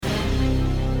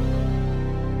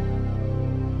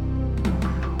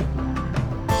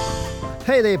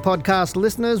Hey there, podcast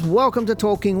listeners. Welcome to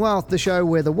Talking Wealth, the show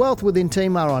where the Wealth Within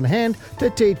team are on hand to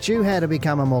teach you how to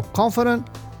become a more confident,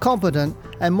 competent,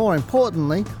 and more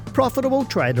importantly, profitable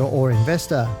trader or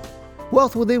investor.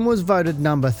 Wealth Within was voted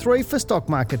number 3 for Stock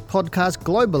Market Podcast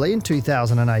globally in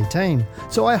 2018,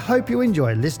 so I hope you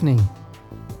enjoy listening.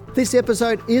 This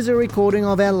episode is a recording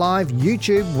of our live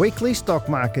YouTube weekly stock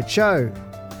market show.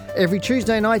 Every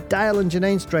Tuesday night, Dale and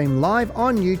Janine stream live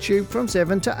on YouTube from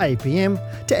 7 to 8 p.m.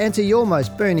 to answer your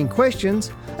most burning questions,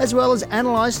 as well as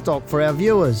analyse stock for our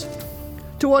viewers.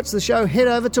 To watch the show, head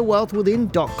over to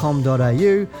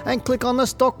wealthwithin.com.au and click on the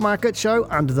Stock Market Show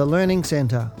under the Learning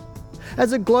Centre.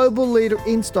 As a global leader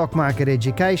in stock market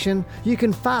education, you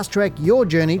can fast-track your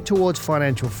journey towards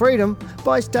financial freedom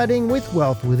by studying with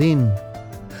Wealth Within.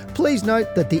 Please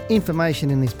note that the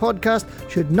information in this podcast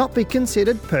should not be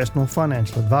considered personal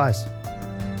financial advice.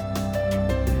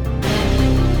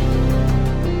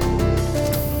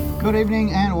 Good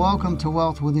evening and welcome to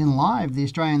Wealth Within Live, the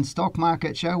Australian stock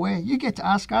market show where you get to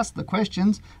ask us the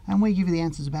questions and we give you the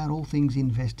answers about all things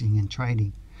investing and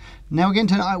trading. Now again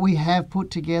tonight we have put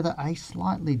together a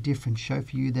slightly different show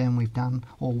for you than we've done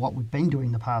or what we've been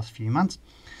doing the past few months.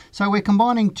 So we're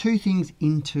combining two things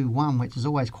into one, which is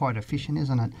always quite efficient,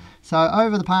 isn't it? So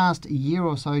over the past year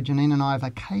or so, Janine and I have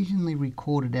occasionally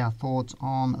recorded our thoughts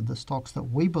on the stocks that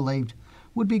we believed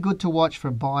would be good to watch for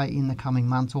a buy in the coming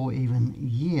months or even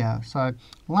year. So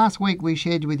last week we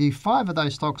shared with you 5 of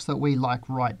those stocks that we like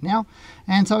right now.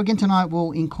 And so again tonight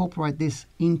we'll incorporate this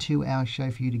into our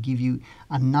show for you to give you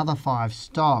another 5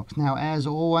 stocks. Now as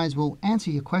always we'll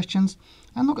answer your questions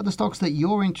and look at the stocks that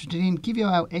you're interested in, give you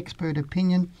our expert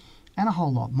opinion and a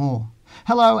whole lot more.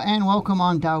 Hello and welcome.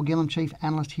 I'm Dale Gillum, Chief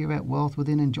Analyst here at Wealth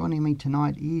Within, and joining me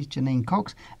tonight is Janine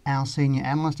Cox, our Senior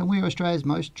Analyst, and we're Australia's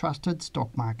most trusted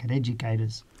stock market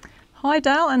educators. Hi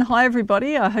Dale and hi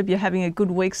everybody. I hope you're having a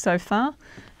good week so far.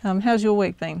 How's your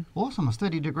week been? Awesome. It's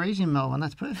 30 degrees in Melbourne.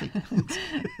 That's perfect.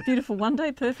 Beautiful one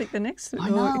day, perfect the next. I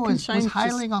know. It was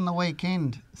hailing on the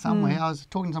weekend somewhere. I was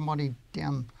talking to somebody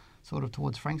down sort of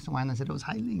towards Frankston way, and they said it was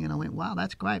hailing, and I went, wow,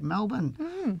 that's great,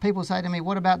 Melbourne. People say to me,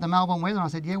 what about the Melbourne weather? And I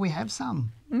said, yeah, we have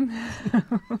some.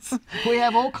 We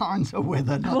have all kinds of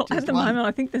weather, not just at the moment,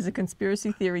 I think there's a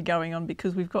conspiracy theory going on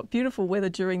because we've got beautiful weather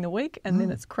during the week and then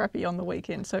it's crappy on the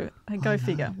weekend. So go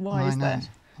figure. Why is that?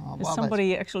 Is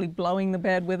somebody actually blowing the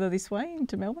bad weather this way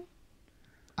into Melbourne?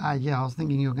 Yeah, I was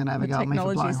thinking you were going to have a go at me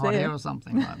for blowing hot air or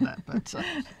something like that. But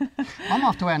I'm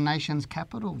off to our nation's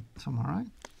capital tomorrow.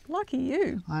 Lucky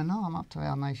you. I know, I'm up to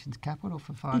our nation's capital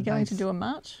for 5 days. Are you going to do a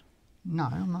march? No,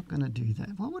 I'm not going to do that.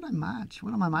 Why would I march?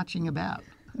 What am I marching about?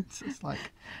 It's just like,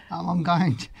 I'm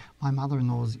going to, my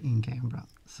mother-in-law's in Canberra.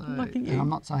 So, Lucky you. And I'm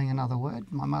not saying another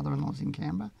word. My mother-in-law's in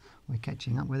Canberra. We're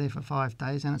catching up. We're there for 5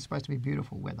 days and it's supposed to be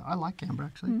beautiful weather. I like Canberra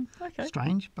actually. Okay.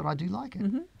 Strange, but I do like it.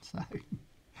 So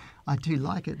I do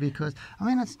like it because, I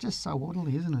mean, it's just so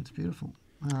orderly, isn't it? It's beautiful.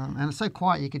 And it's so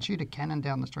quiet, you could shoot a cannon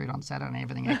down the street on Saturday and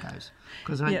everything echoes.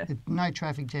 Because no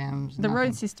traffic jams. The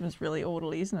road system is really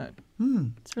orderly, isn't it?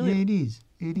 It's really, it is.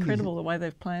 Incredible the way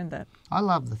they've planned that. I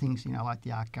love the things, like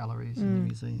the art galleries and the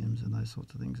museums and those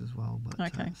sorts of things as well.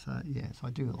 But, so I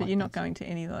do like that. But you're not going to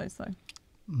any of those, though?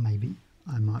 Maybe.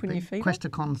 I might be.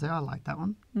 Questacon's there, I like that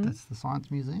one. That's the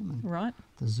Science Museum and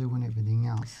the zoo and everything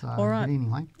else. So, all right. But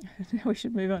anyway. Now we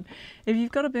should move on. If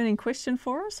you've got a burning question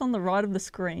for us, on the right of the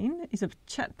screen is a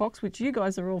chat box, which you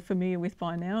guys are all familiar with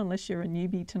by now, unless you're a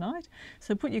newbie tonight.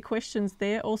 So put your questions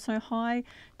there. Also, hi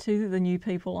to the new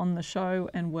people on the show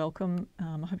and welcome.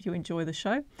 I hope you enjoy the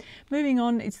show. Moving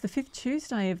on, it's the 5th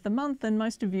Tuesday of the month, and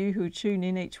most of you who tune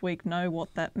in each week know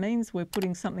what that means. We're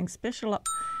putting something special up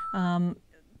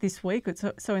this week.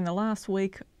 So in the last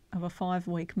week of a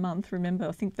 5-week month, remember,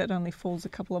 I think that only falls a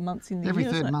couple of months in the year. Every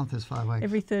third month is 5 weeks.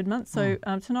 Every third month. So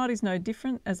tonight is no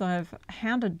different, as I have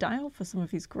hounded Dale for some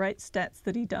of his great stats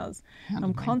that he does.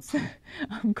 I'm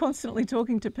constantly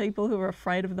talking to people who are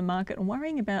afraid of the market and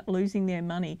worrying about losing their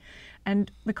money.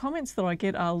 And the comments that I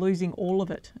get are losing all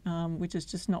of it, which is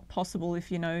just not possible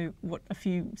if you know what a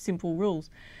few simple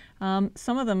rules.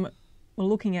 Some of them were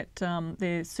looking at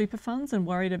their super funds and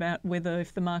worried about whether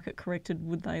if the market corrected,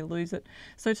 would they lose it.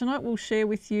 So tonight we'll share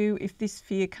with you if this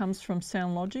fear comes from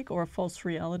sound logic or a false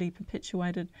reality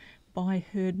perpetuated by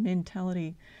herd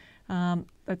mentality.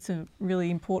 That's a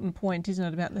really important point, isn't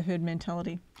it, about the herd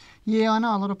mentality? Yeah, I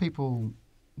know a lot of people,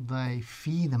 they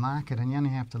fear the market, and you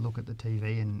only have to look at the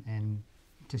TV and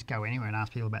just go anywhere and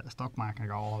ask people about the stock market and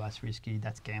go, oh, that's risky,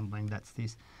 that's gambling, that's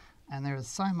this. And there is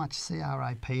so much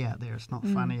CRAP out there, it's not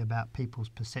funny, about people's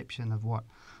perception of what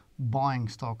buying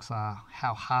stocks are,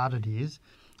 how hard it is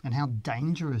and how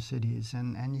dangerous it is.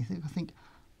 And you think,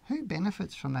 who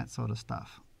benefits from that sort of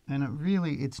stuff?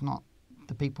 And it's not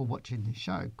the people watching this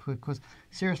show, because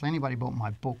seriously, anybody bought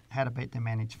my book, How to Beat the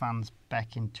Managed Funds,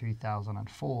 back in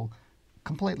 2004,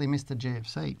 completely missed the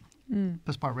GFC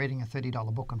just by reading a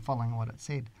 $30 book and following what it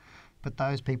said. But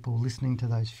those people listening to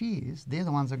those fears, they're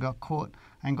the ones that got caught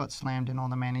and got slammed in all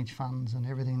the managed funds and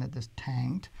everything that just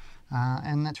tanked.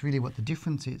 And that's really what the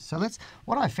difference is. So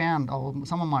what I found,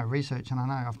 some of my research, and I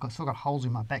know I've still got holes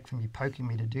in my back from you poking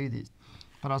me to do this,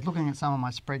 but I was looking at some of my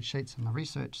spreadsheets and the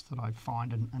research that I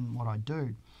find and what I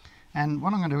do. And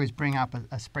what I'm going to do is bring up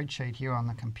a spreadsheet here on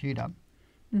the computer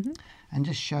and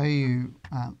just show you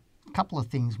a couple of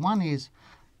things. One is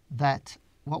that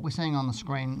what we're seeing on the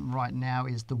screen right now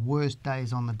is the worst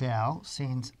days on the Dow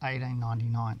since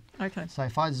 1899. Okay. So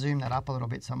if I zoom that up a little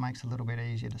bit so it makes it a little bit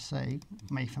easier to see,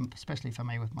 especially for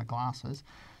me with my glasses.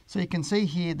 So you can see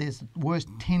here there's the worst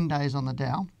 10 days on the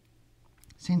Dow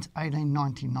since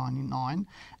 1899,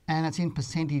 and it's in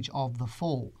percentage of the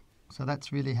fall. So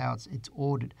that's really how it's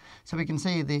ordered. So we can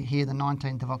see here the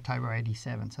 19th of October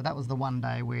 87. So that was the one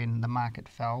day when the market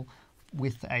fell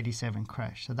with the 87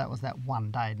 crash. So that was that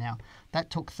one day. Now, that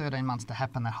took 13 months to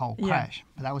happen, that whole crash.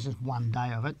 But that was just one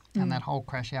day of it. And that whole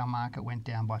crash, our market went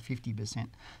down by 50%.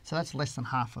 So that's less than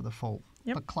half of the fall,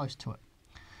 but close to it.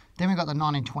 Then we've got the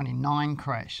 1929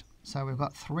 crash. So we've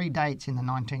got 3 dates in the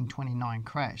 1929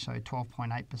 crash. So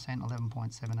 12.8%,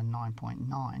 11.7 and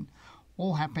 9.9.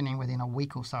 All happening within a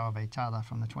week or so of each other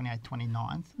from the 28th,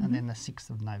 29th, and then the 6th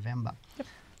of November. Yep.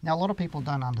 Now, a lot of people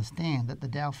don't understand that the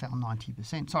Dow fell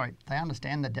 90%. Sorry, they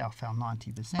understand the Dow fell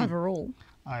 90%. Overall.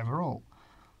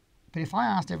 But if I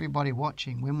asked everybody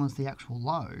watching when was the actual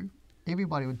low,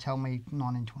 everybody would tell me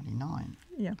 1929.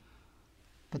 Yeah.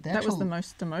 But that was the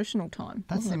most emotional time.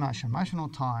 That's the most emotional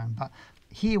time. But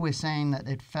here we're saying that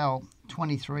it fell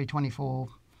 23, 24,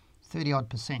 30 odd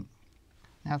percent.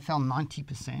 Now it fell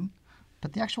 90%,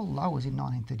 but the actual low was in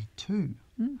 1932.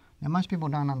 Now, most people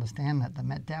don't understand that the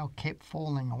Dow kept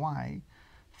falling away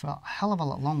for a hell of a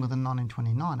lot longer than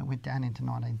 1929. It went down into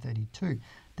 1932,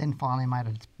 then finally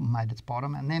made its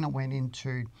bottom, and then it went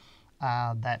into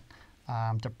that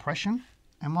depression.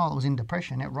 And while it was in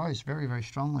depression, it rose very, very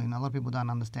strongly. And a lot of people don't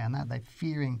understand that. They're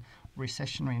fearing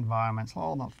recessionary environments.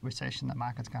 Oh, not recession, the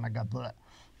market's going to go blah.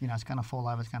 It's going to fall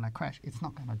over, it's going to crash. It's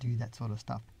not going to do that sort of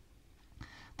stuff.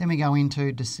 Then we go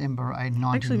into December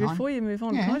 1999. Actually, before you move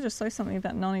on, can I just say something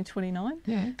about 1929?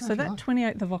 Yeah. So that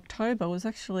 28th of October was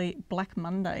actually Black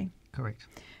Monday. Correct.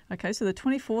 Okay, so the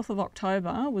 24th of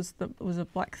October was a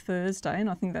Black Thursday, and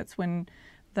I think that's when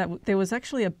there was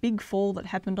actually a big fall that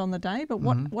happened on the day. But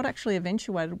what actually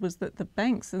eventuated was that the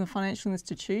banks and the financial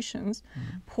institutions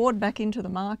poured back into the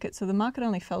market. So the market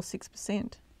only fell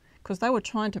 6% because they were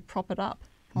trying to prop it up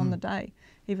on the day,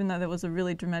 even though there was a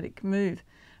really dramatic move.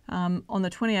 On the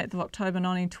 28th of October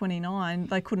 1929,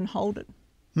 they couldn't hold it.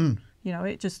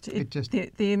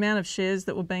 The amount of shares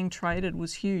that were being traded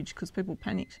was huge because people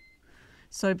panicked.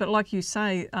 So, but like you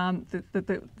say,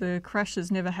 the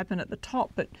crashes never happened at the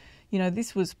top, but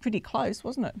this was pretty close,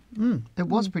 wasn't it? It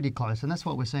was pretty close, and that's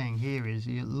what we're seeing here is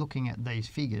you're looking at these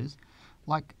figures.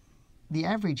 Like the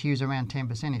average here is around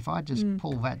 10%. If I just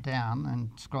pull that down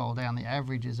and scroll down, the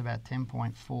average is about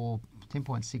 10.4,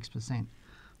 10.6%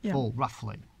 fall,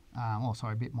 roughly.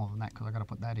 A bit more than that because I've got to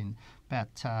put that in.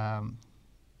 About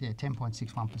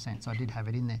 10.61%. So I did have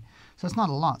it in there. So it's not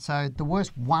a lot. So the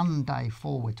worst one-day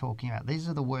fall we're talking about. These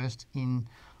are the worst in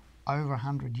over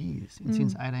 100 years,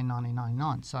 since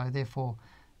 1899. So therefore,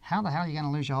 how the hell are you going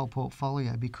to lose your whole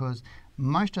portfolio? Because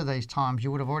most of these times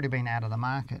you would have already been out of the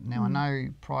market. Now I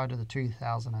know prior to the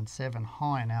 2007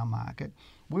 high in our market,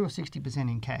 we were 60%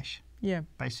 in cash. Yeah.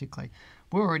 Basically.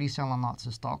 We're already selling lots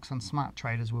of stocks and smart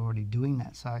traders were already doing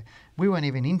that. So we weren't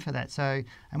even in for that. So,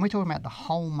 and we're talking about the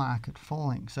whole market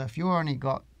falling. So if you only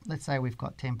got, let's say we've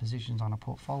got 10 positions on a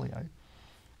portfolio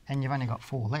and you've only got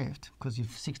 4 left because you've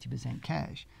 60%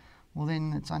 cash, well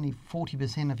then it's only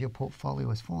 40% of your portfolio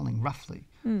is falling roughly.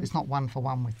 It's not one for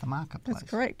one with the marketplace.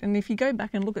 That's correct. And if you go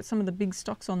back and look at some of the big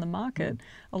stocks on the market,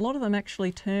 a lot of them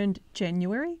actually turned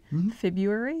January,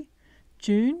 February,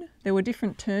 June. There were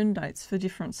different turn dates for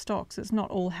different stocks. It's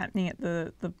not all happening at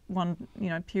the one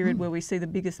period where we see the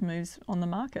biggest moves on the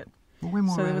market. Well, when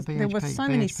there were so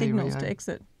many signals to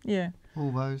exit. Yeah.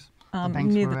 All those.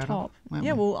 Near the top.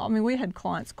 We had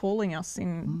clients calling us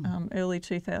in early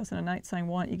 2008 saying,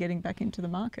 why aren't you getting back into the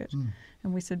market?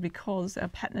 And we said, because our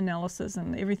pattern analysis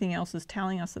and everything else is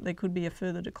telling us that there could be a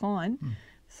further decline.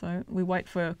 So we wait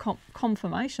for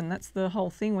confirmation. That's the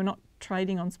whole thing. We're not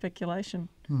trading on speculation.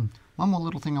 One more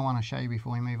little thing I want to show you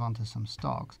before we move on to some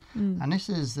stocks, and this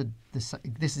is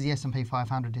the S&P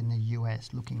 500 in the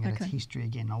US, looking at its history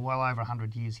again, well over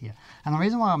 100 years here. And the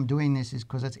reason why I'm doing this is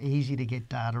because it's easy to get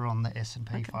data on the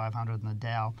S&P 500 and the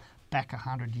Dow back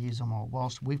 100 years or more.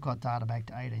 Whilst we've got data back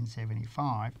to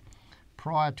 1875,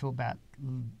 prior to about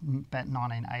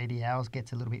 1980, ours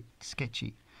gets a little bit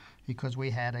sketchy, because we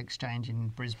had exchange in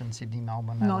Brisbane, Sydney,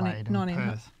 Melbourne, Adelaide and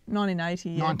Perth.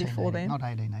 1980, before then. Not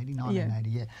 1880, 1980,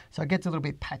 yeah. So it gets a little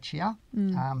bit patchier.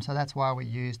 So that's why we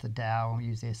use the Dow and we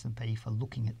use the S&P for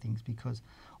looking at things, because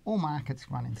all markets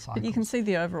run in cycles. But you can see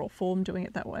the overall form doing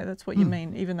it that way. That's what you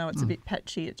mean. Even though it's a bit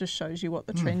patchy, it just shows you what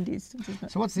the trend is, doesn't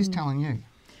it? So what's this telling you?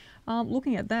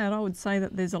 Looking at that, I would say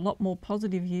that there's a lot more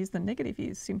positive years than negative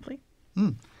years, simply.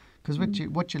 Because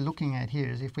what you're looking at here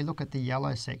is, if we look at the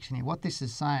yellow section here, what this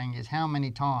is saying is how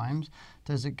many times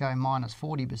does it go minus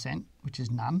 40%, which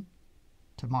is none,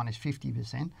 to minus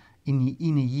 50%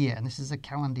 in a year, and this is a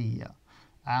calendar year.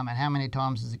 And how many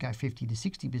times does it go 50 to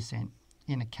 60%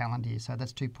 in a calendar year? So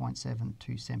that's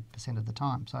 2.72% of the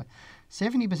time. So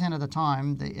 70% of the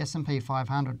time, the S&P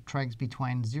 500 trades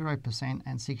between 0%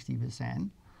 and 60%.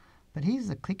 But here's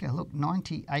the clicker. Look,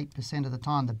 98% of the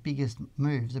time, the biggest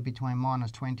moves are between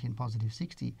minus 20 and positive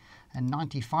 60. And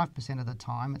 95% of the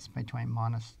time, it's between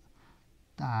minus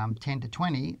 10 to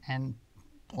 20 and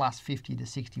plus 50 to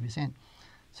 60%.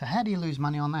 So how do you lose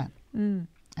money on that? And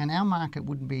our market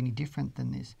wouldn't be any different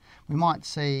than this. We might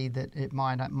see that it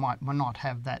might not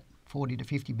have that 40 to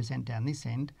 50% down this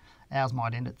end. Ours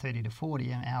might end at 30 to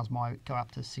 40, and ours might go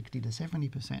up to 60 to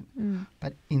 70%.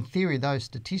 But in theory, those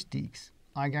statistics,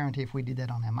 I guarantee if we did that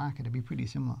on our market, it'd be pretty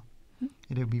similar.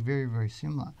 It would be very, very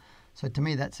similar. So to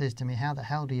me, that says to me, how the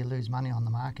hell do you lose money on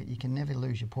the market? You can never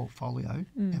lose your portfolio,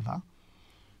 ever.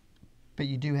 But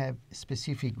you do have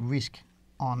specific risk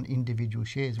on individual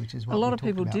shares, which is what a lot of talked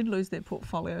people about. did lose their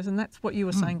portfolios, and that's what you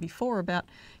were saying before about,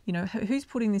 who's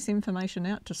putting this information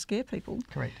out to scare people.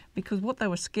 Correct. Because what they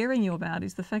were scaring you about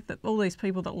is the fact that all these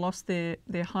people that lost their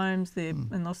homes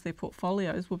and lost their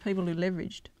portfolios were people who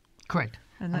leveraged. Correct.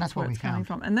 And that's where it's coming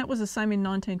from. And that was the same in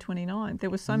 1929. There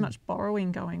was so much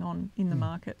borrowing going on in the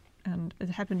market, and it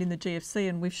happened in the GFC.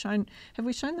 And have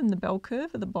we shown them the bell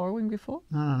curve of the borrowing before?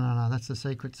 No. That's the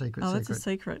secret. Oh, that's a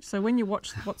secret. So when you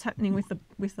watch what's happening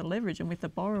with the leverage and with the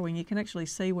borrowing, you can actually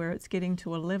see where it's getting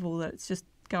to a level that's just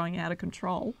going out of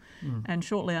control. And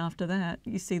shortly after that,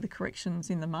 you see the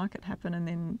corrections in the market happen, and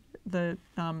then the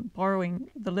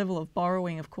level of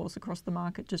borrowing, of course, across the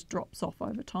market just drops off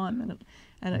over time,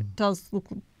 and it does look.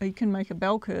 You can make a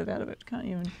bell curve out of it, can't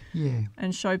you?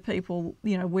 And show people,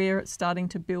 where it's starting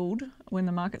to build when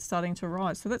the market's starting to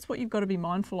rise. So that's what you've got to be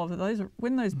mindful of.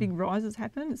 When those big rises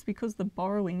happen, it's because the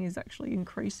borrowing is actually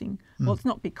increasing. Well, it's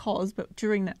not because, but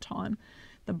during that time,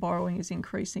 the borrowing is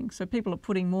increasing. So people are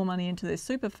putting more money into their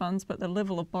super funds, but the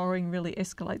level of borrowing really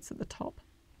escalates at the top.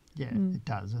 Yeah, it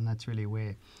does, and that's really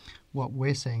where what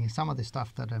we're seeing is some of the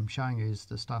stuff that I'm showing you is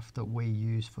the stuff that we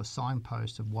use for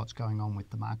signposts of what's going on with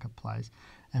the marketplace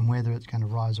and whether it's going to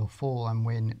rise or fall and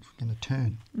when it's going to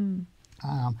turn.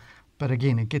 But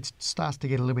again, it starts to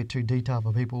get a little bit too detailed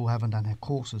for people who haven't done our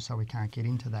courses, so we can't get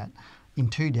into that in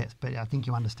too depth. But I think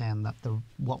you understand that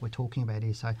what we're talking about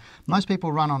here. So most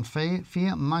people run on fear.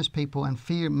 Most people, and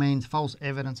fear means false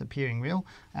evidence appearing real,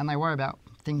 and they worry about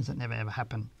things that never ever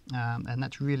happen. And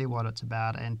that's really what it's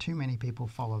about. And too many people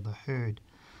follow the herd.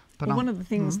 But one of the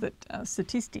things that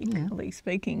statistically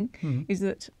speaking is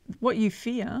that what you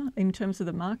fear in terms of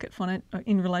the market,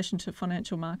 in relation to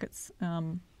financial markets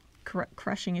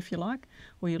crashing, if you like,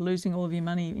 or you're losing all of your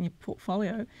money in your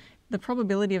portfolio, the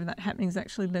probability of that happening is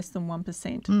actually less than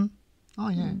 1%. Oh,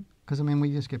 yeah. Because,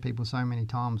 we just get people so many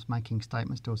times making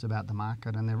statements to us about the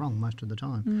market, and they're wrong most of the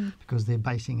time because they're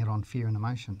basing it on fear and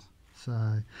emotions.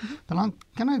 So, but I'm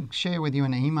going to share with you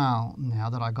an email now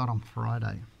that I got on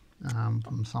Friday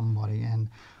from somebody, and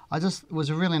it was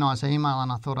a really nice email,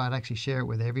 and I thought I'd actually share it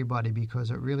with everybody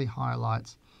because it really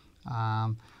highlights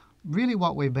really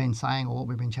what we've been saying or what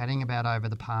we've been chatting about over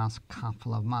the past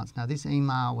couple of months. Now, this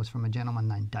email was from a gentleman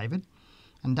named David,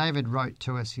 and David wrote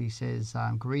to us. He says,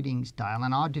 "Greetings, Dale,"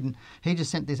 and he just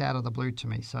sent this out of the blue to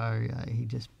me. So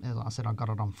as I said, I got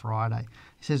it on Friday.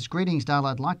 He says, "Greetings, Dale.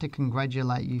 I'd like to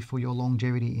congratulate you for your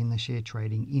longevity in the share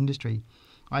trading industry.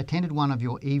 I attended one of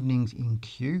your evenings in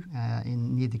Kew,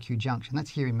 near the Kew Junction.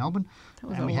 That's here in Melbourne,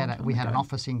 and we had an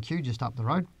office in Kew just up the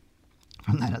road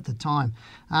from that at the time.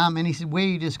 And he said, where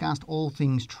you discussed all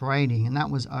things trading, and that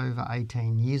was over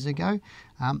 18 years ago.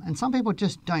 And some people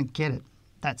just don't get it.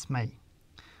 That's me.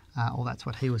 or that's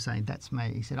what he was saying. That's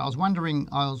me. He said, I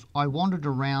wandered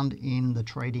around in the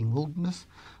trading wilderness,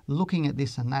 looking at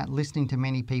this and that, listening to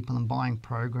many people and buying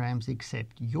programs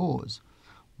except yours.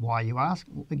 Why, you ask?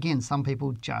 Again, some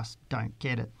people just don't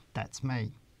get it. That's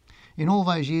me. In all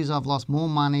those years, I've lost more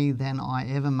money than I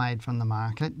ever made from the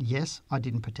market. Yes, I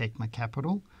didn't protect my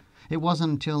capital. It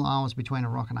wasn't until I was between a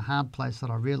rock and a hard place that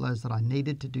I realised that I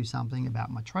needed to do something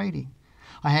about my trading.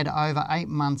 I had over 8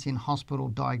 months in hospital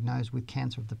diagnosed with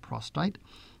cancer of the prostate.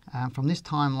 From this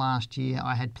time last year,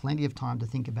 I had plenty of time to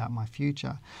think about my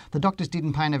future. The doctors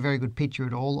didn't paint a very good picture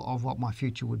at all of what my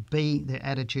future would be. Their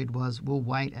attitude was, we'll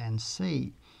wait and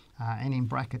see. And in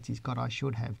brackets, he's got, I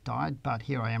should have died, but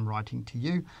here I am writing to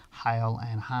you, hale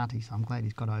and hearty. So I'm glad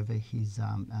he's got over his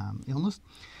illness.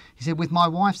 He said, with my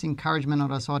wife's encouragement, I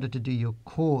decided to do your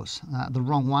course. The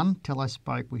wrong one, till I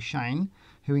spoke with Shane,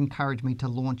 who encouraged me to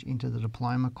launch into the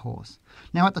diploma course.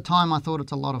 Now, at the time, I thought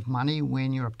it's a lot of money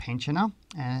when you're a pensioner,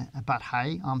 but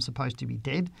hey, I'm supposed to be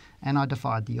dead, and I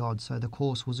defied the odds. So the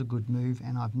course was a good move,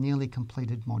 and I've nearly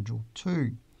completed Module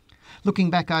 2. Looking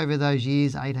back over those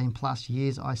years, 18 plus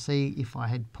years, I see if I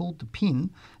had pulled the pin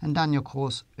and done your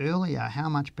course earlier, how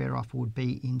much better off I would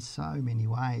be in so many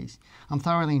ways. I'm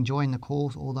thoroughly enjoying the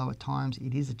course, although at times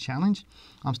it is a challenge.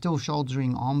 I'm still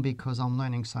shouldering on because I'm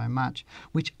learning so much,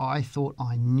 which I thought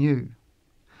I knew.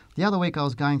 The other week I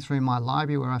was going through my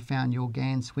library where I found your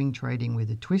GAN Swing Trading with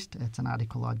a Twist. It's an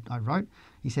article I wrote.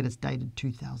 He said it's dated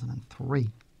 2003.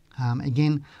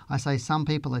 Again, I say some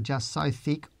people are just so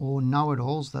thick or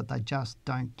know-it-alls that they just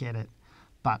don't get it.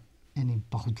 But, and in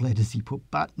bold letters he put,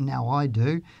 but now I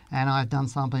do, and I've done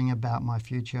something about my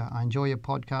future. I enjoy your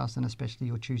podcast and especially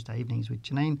your Tuesday evenings with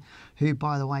Janine, who,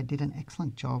 by the way, did an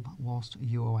excellent job whilst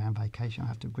you were away on vacation. I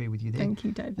have to agree with you there. Thank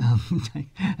you, David.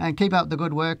 And keep up the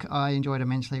good work. I enjoyed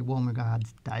immensely. Warm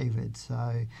regards, David. So,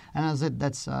 and as I said,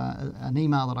 that's an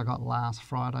email that I got last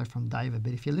Friday from David.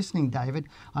 But if you're listening, David,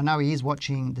 I know he is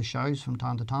watching the shows from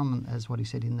time to time, as what he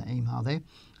said in the email there.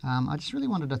 I just really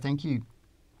wanted to thank you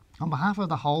on behalf of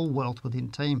the whole Wealth Within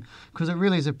team, because it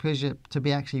really is a pleasure to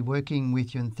be actually working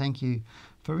with you, and thank you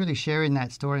for really sharing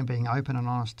that story and being open and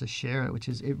honest to share it,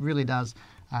 it really does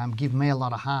give me a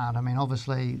lot of heart. I mean,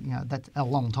 obviously, that's a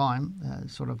long time,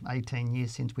 sort of 18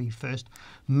 years since we first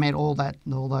met, all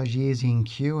those years in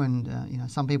Q, and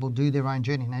some people do their own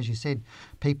journey, and as you said,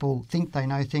 people think they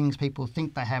know things, people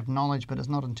think they have knowledge, but it's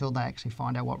not until they actually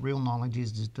find out what real knowledge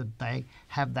is that they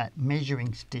have that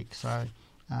measuring stick. So.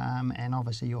 And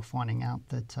obviously you're finding out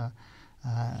that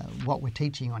what we're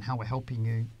teaching and how we're helping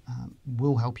you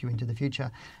will help you into the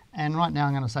future. And right now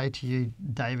I'm going to say to you,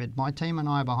 David, my team and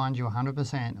I are behind you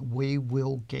 100%. We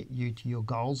will get you to your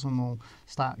goals, and we'll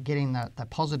start getting that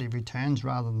positive returns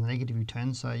rather than negative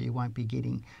returns, so you won't be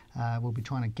getting, we'll be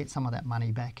trying to get some of that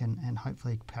money back and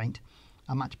hopefully paint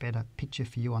a much better picture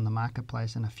for you on the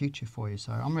marketplace and a future for you.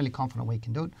 So I'm really confident we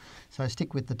can do it. So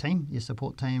stick with the team, your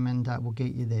support team, and we'll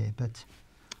get you there. But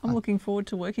I'm looking forward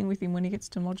to working with him when he gets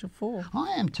to Module 4.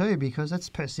 I am too, because that's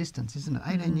persistence, isn't it?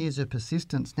 18 years of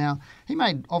persistence. Now, he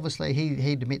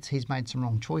admits he's made some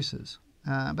wrong choices,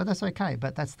 but that's okay.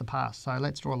 But that's the past. So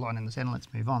let's draw a line in the sand and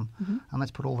let's move on. And let's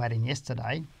put all that in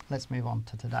yesterday. Let's move on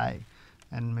to today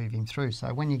and move him through.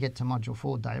 So when you get to Module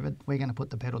 4, David, we're going to put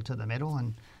the pedal to the metal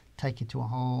and take you to a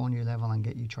whole new level and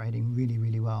get you trading really,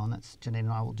 really well. And that's Janine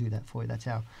and I will do that for you. That's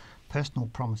our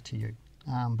personal promise to you.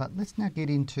 But let's now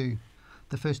get into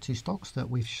the first two stocks that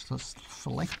we've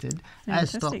selected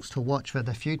as stocks to watch for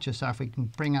the future. So if we can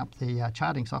bring up the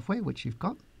charting software, which you've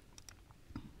got.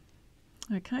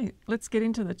 Okay, let's get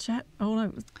into the chat. Oh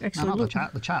no, actually, no,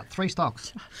 the chart. 3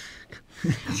 stocks.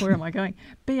 Where am I going?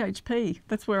 BHP.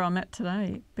 That's where I'm at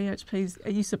today. BHP's.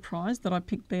 Are you surprised that I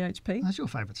picked BHP? That's your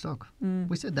favourite stock.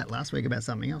 We said that last week about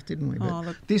something else, didn't we?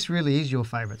 But this really is your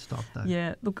favourite stock, though.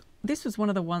 Yeah. Look, this was one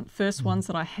of the first ones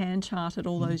that I hand charted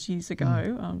all those years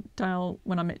ago. Dale,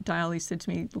 when I met Dale, he said to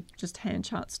me, "Look, just hand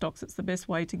chart stocks. It's the best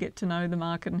way to get to know the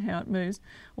market and how it moves."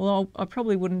 Well, I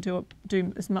probably wouldn't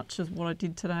do as much as what I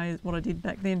did today as what I did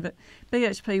back then. But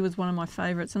BHP was one of my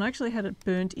favourites, and I actually had it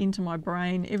burnt into my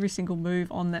brain every single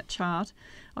move on that chart.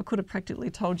 I could have practically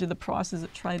told you the prices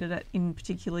it traded at in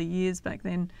particular years back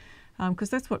then, because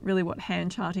that's what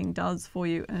hand charting does for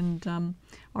you. And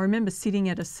I remember sitting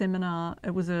at a seminar.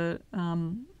 It was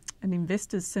an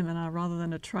investors seminar rather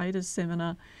than a traders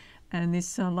seminar, and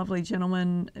this lovely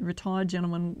gentleman, retired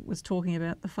gentleman, was talking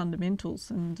about the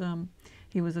fundamentals, and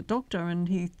he was a doctor, and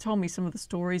he told me some of the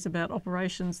stories about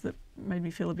operations that made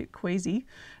me feel a bit queasy.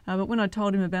 But when I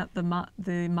told him about the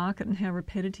market and how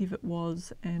repetitive it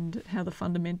was and how the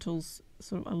fundamentals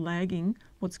sort of are lagging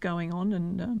what's going on,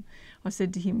 and I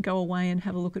said to him, go away and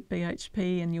have a look at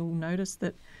BHP, and you'll notice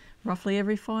that roughly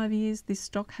every 5 years, this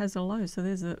stock has a low. So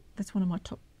that's one of my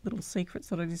top little secrets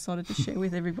that I decided to share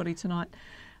with everybody tonight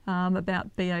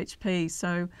about BHP.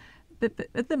 So but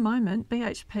at the moment,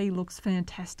 BHP looks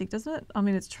fantastic, doesn't it? I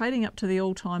mean, it's trading up to the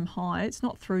all-time high. It's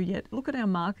not through yet. Look at our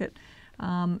market.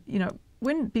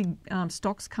 When big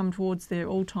stocks come towards their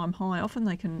all-time high, often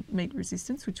they can meet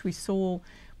resistance, which we saw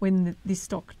when this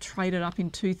stock traded up in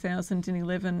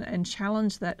 2011 and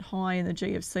challenged that high in the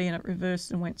GFC, and it reversed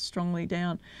and went strongly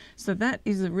down. So that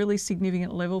is a really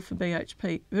significant level for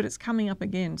BHP, but it's coming up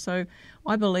again. So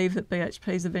I believe that BHP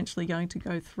is eventually going to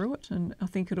go through it, and I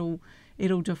think it'll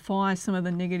defy some of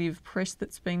the negative press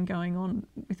that's been going on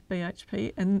with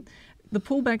BHP. And the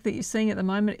pullback that you're seeing at the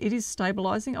moment, it is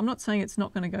stabilising. I'm not saying it's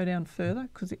not going to go down further,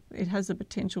 because it has the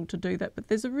potential to do that, but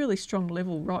there's a really strong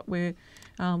level right where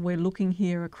we're looking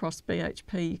here across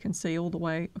BHP. You can see all the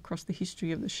way across the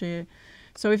history of the share.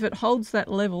 So if it holds that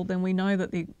level, then we know that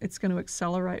it's going to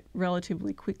accelerate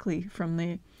relatively quickly from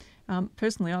there.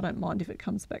 Personally, I don't mind if it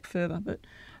comes back further, but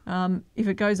if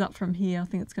it goes up from here, I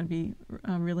think it's going to be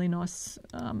a really nice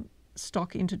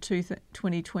stock into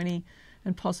 2020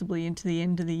 and possibly into the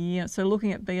end of the year. So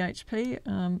looking at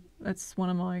BHP, that's one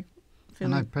of my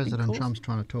fairly I know President Trump's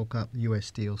trying to talk up US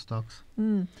steel stocks.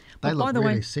 They look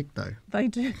really sick, though. They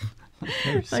do.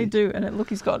 They do. And look,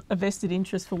 he's got a vested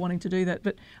interest for wanting to do that.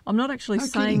 But I'm not actually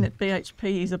saying that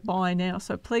BHP is a buy now.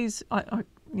 So please,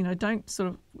 don't sort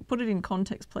of put it in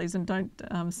context, please, and don't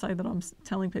say that I'm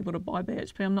telling people to buy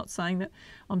BHP. I'm not saying that.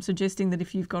 I'm suggesting that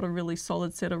if you've got a really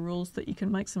solid set of rules, that you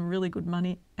can make some really good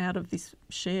money out of this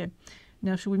share.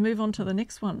 Now, shall we move on to the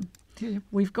next one? Yeah.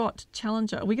 We've got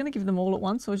Challenger. Are we going to give them all at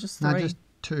once, or just three? No, just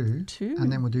two. Two?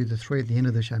 And then we'll do the three at the end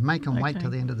of the show. Make them wait till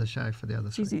the end of the show for the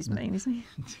other three. Jeez, he's mean, isn't he?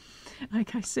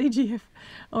 Okay, CGF.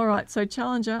 All right, so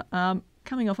Challenger,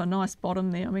 coming off a nice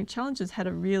bottom there. I mean, Challenger's had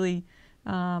a really,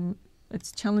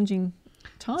 it's challenging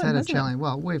time, It's had hasn't a challenge. it?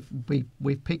 Well,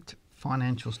 we've picked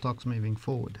financial stocks moving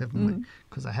forward, haven't we?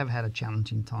 Because they have had a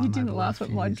challenging time. You didn't over the laugh last at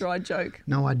few my years. dry joke.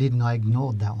 No, I didn't. I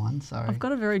ignored that one. Sorry. I've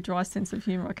got a very dry sense of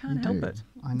humour. I can't help it.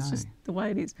 I know. It's just the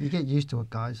way it is. You get used to it,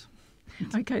 guys.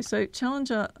 Okay, so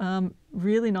Challenger,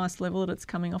 really nice level that it's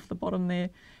coming off the bottom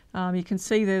there. You can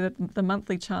see there that the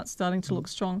monthly chart's starting to look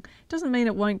strong. Doesn't mean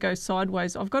it won't go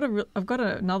sideways. I've got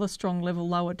another strong level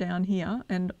lower down here,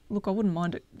 and look, I wouldn't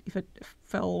mind it if it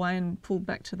fell away and pulled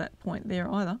back to that point there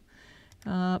either.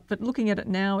 But looking at it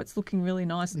now, it's looking really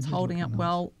nice. It's holding up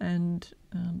well, and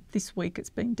this week it's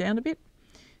been down a bit.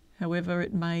 However,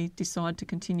 it may decide to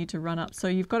continue to run up. So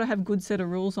you've got to have a good set of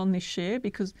rules on this share,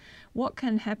 because what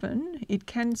can happen, it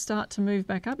can start to move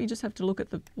back up. You just have to look at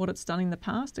what it's done in the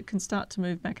past. It can start to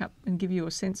move back up and give you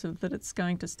a sense of that it's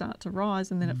going to start to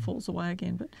rise, and then it falls away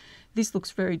again. But this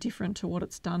looks very different to what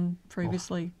it's done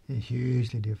previously. Yeah,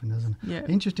 hugely different, isn't it? Yeah.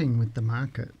 Interesting with the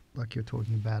market, like you're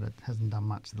talking about, it hasn't done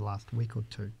much the last week or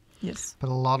two. Yes. But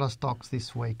a lot of stocks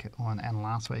this week and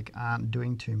last week aren't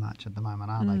doing too much at the moment,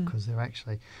 are they? Because they're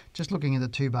actually, just looking at the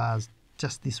two bars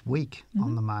just this week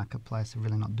on the marketplace, they're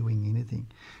really not doing anything.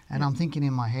 And I'm thinking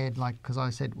in my head, because I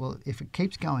said, well, if it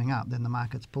keeps going up, then the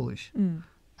market's bullish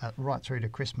right through to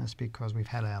Christmas, because we've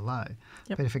had our low.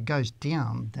 Yep. But if it goes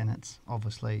down, then it's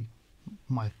obviously,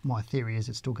 my theory is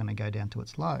it's still going to go down to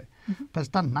its low. But it's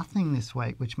done nothing this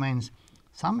week, which means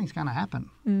something's going to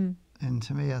happen. And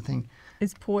to me, I think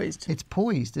it's poised. It's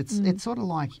poised. It's sort of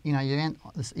like,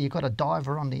 you've got a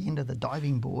diver on the end of the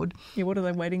diving board. Yeah, what are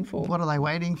they waiting for? What are they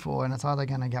waiting for? And it's either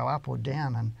going to go up or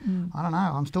down. And I don't know.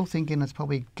 I'm still thinking it's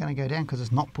probably going to go down because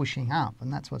it's not pushing up.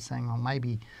 And that's what's saying, well,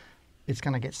 maybe it's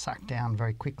going to get sucked down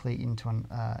very quickly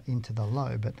into the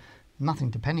low. But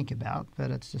nothing to panic about, but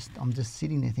I'm just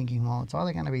sitting there thinking, well, it's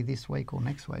either going to be this week or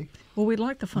next week. Well, we'd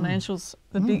like the financials,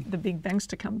 the big banks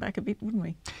to come back a bit, wouldn't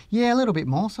we? Yeah, a little bit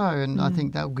more so, and I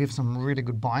think that will give some really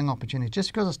good buying opportunities. Just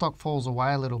because a stock falls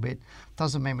away a little bit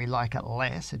doesn't mean we like it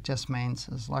less. It just means,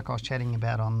 it's like I was chatting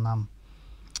about on,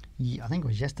 I think it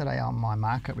was yesterday on my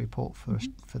market report for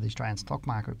the Australian stock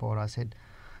market report, I said,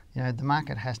 the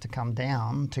market has to come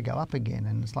down to go up again,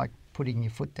 and it's like putting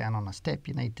your foot down on a step.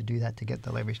 You need to do that to get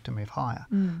the leverage to move higher,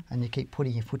 and you keep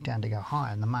putting your foot down to go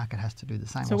higher, and the market has to do the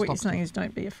same. So what you're saying is,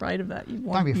 don't be afraid of that.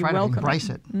 Don't be afraid of it. Embrace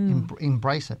it.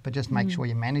 Embrace it, but just make sure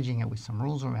you're managing it with some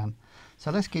rules around. So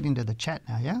let's get into the chat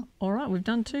now, yeah? All right, we've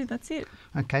done two. That's it.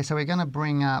 Okay, so we're going to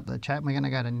bring up the chat. We're going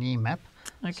to go to near map.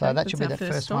 Okay, so that should be the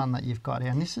first one that you've got here.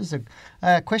 And this is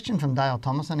a question from Dale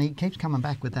Thomas, and he keeps coming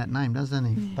back with that name, doesn't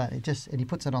he? But and he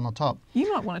puts it on the top.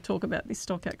 You might want to talk about this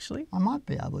stock, actually. I might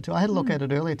be able to. I had a look at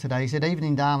it earlier today. He said,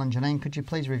 "Evening, Dale and Janine, could you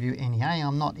please review NEA?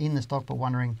 I'm not in the stock, but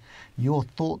wondering your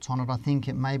thoughts on it. I think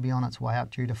it may be on its way up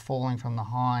due to falling from the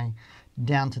high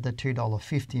down to the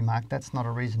 $2.50 mark. That's not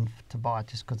a reason to buy it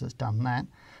just because it's done that.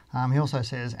 He also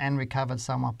says, and recovered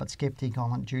somewhat, but sceptic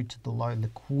on it due to the low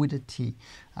liquidity.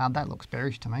 That looks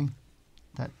bearish to me.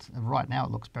 Right now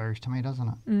it looks bearish to me, doesn't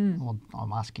it? Well,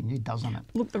 I'm asking you, doesn't it?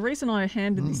 Look, the reason I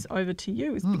handed this over to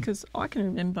you is because I can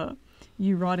remember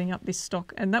you writing up this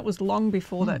stock, and that was long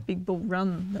before that big bull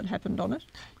run that happened on it.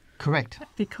 Correct.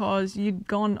 Because you'd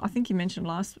gone, I think you mentioned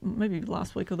maybe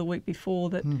last week or the week before,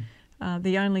 that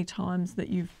the only times that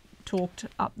you've talked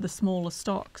up the smaller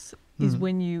stocks is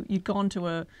when you'd gone to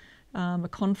a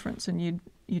conference and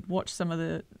you'd watched some of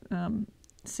the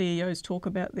CEOs talk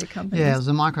about their companies. Yeah, it was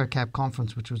a microcap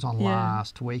conference which was on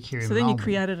last week here in Melbourne. So then you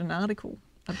created an article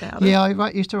about it. Yeah,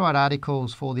 I used to write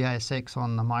articles for the ASX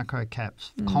on the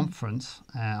microcaps conference.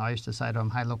 I used to say to them,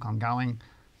 hey, look, I'm going,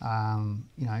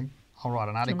 I'll write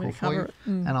an article for you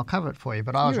and I'll cover it for you.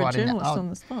 But I was writing a journalist on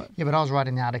the spot. Yeah, but I was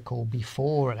writing the article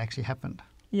before it actually happened.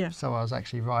 Yeah. So I was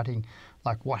actually writing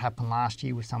like what happened last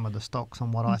year with some of the stocks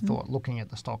and what I thought, looking at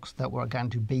the stocks that were going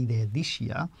to be there this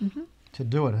year to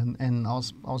do it. And I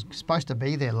was supposed to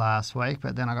be there last week,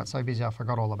 but then I got so busy I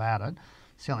forgot all about it.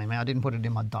 Silly me, I didn't put it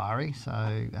in my diary, so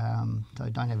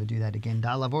don't ever do that again,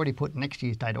 Dale. I've already put next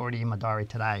year's date already in my diary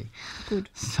today. Good.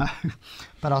 So,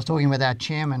 but I was talking with our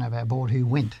chairman of our board who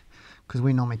went, because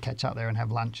we normally catch up there and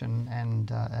have lunch and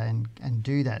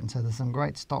do that. And so there's some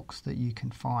great stocks that you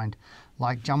can find.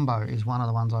 Like Jumbo is one of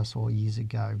the ones I saw years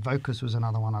ago. Vocus was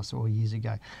another one I saw years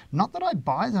ago. Not that I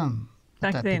buy them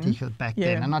back then,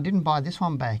 and I didn't buy this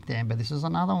one back then, but this is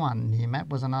another one. Nearmap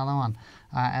was another one.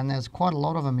 And there's quite a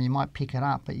lot of them. You might pick it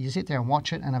up, but you sit there and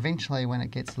watch it, and eventually when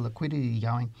it gets the liquidity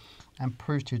going and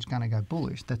proves to it's going to go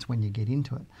bullish, that's when you get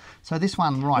into it. So this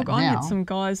one now... Look, I met some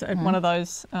guys at one of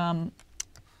those...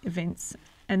 events,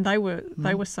 and they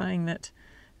were saying that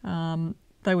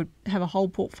they would have a whole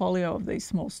portfolio of these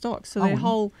small stocks.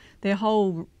 So their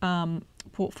whole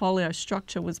portfolio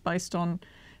structure was based on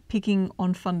picking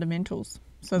on fundamentals.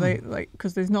 So they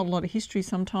because there's not a lot of history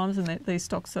sometimes, and these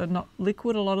stocks are not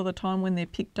liquid a lot of the time when they're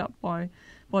picked up by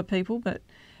people,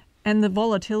 and the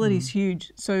volatility is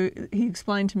huge. So he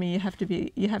explained to me you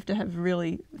have to have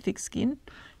really thick skin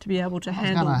to be able to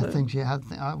handle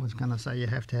I was going to say you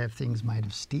have to have things made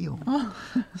of steel. Oh,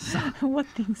 so, what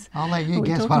things? I'll let you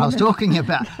guess what I was talking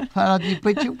about.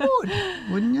 But you would,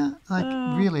 wouldn't you?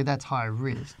 Really, that's high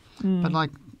risk. But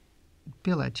like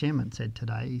Bill, our chairman, said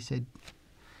today, he said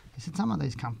some of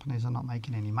these companies are not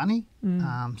making any money.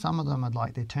 Some of them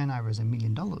are their turnover is $1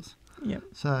 million. Yep.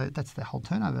 So that's their whole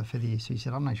turnover for the year. So he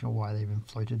said, I'm not sure why they're even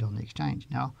floated on the exchange.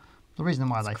 Now, the reason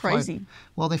why they float...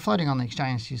 Well, they're floating on the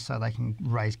exchange just so they can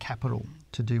raise capital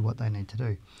to do what they need to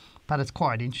do. But it's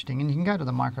quite interesting. And you can go to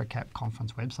the Microcap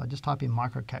Conference website. Just type in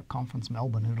Microcap Conference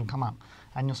Melbourne and it'll come up.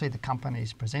 And you'll see the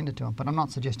companies presented to them. But I'm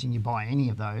not suggesting you buy any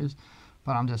of those.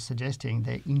 But I'm just suggesting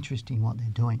they're interesting what they're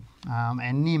doing.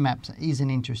 And Nearmaps is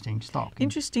an interesting stock.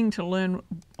 Interesting to learn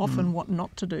often what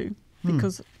not to do.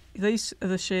 Because these are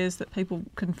the shares that people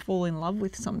can fall in love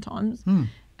with sometimes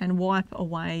and wipe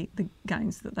away the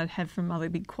gains that they'd have from other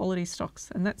big quality stocks.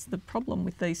 And that's the problem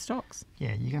with these stocks.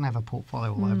 Yeah, you're going to have a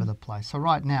portfolio all over the place. So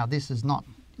right now, this is not...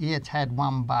 Yeah, it's had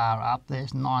one bar up there.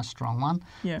 It's a nice, strong one.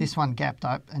 Yeah. This one gapped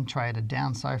up and traded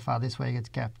down so far this week. It's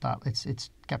gapped up. It's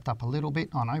gapped up a little bit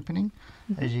on opening,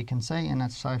 as you can see, and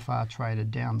it's so far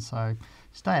traded down. So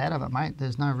stay out of it, mate.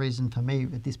 There's no reason for me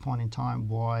at this point in time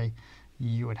why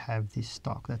you would have this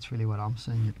stock. That's really what I'm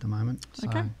seeing at the moment. So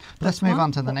okay. Let's move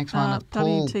on to the next one.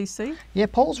 Paul, WTC. Yeah,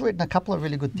 Paul's written a couple of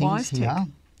really good things here. Tech.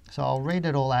 So I'll read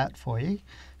it all out for you.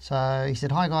 So he said,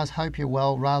 hi guys, hope you're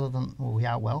well. We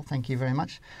are well, thank you very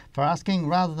much for asking.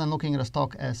 Rather than looking at a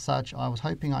stock as such, I was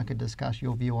hoping I could discuss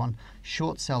your view on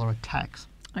short seller attacks.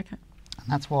 Okay. And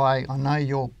that's why I know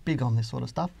you're big on this sort of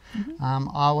stuff.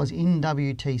 I was in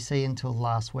WTC until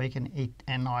last week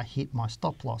and I hit my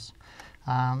stop loss.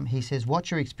 He says,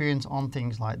 what's your experience on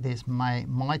things like this?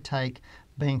 My take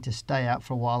being to stay out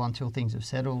for a while until things have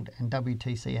settled, and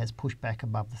WTC has pushed back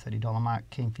above the $30 mark.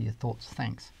 Keen for your thoughts.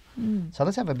 Thanks. So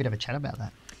let's have a bit of a chat about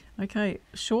that. Okay,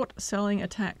 short selling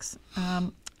attacks.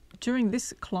 During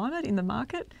this climate in the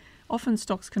market, often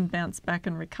stocks can bounce back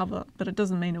and recover, but it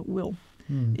doesn't mean it will.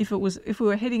 If we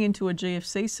were heading into a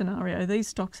GFC scenario, these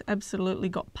stocks absolutely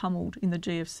got pummeled in the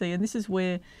GFC, and this is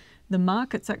where the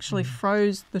markets actually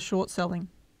froze the short selling.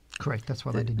 Correct, that's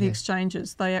what they did. The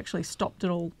exchanges, they actually stopped it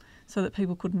all so that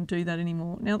people couldn't do that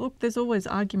anymore. Now, look, there's always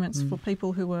arguments for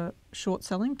people who are short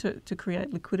selling to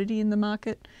create liquidity in the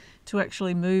market, to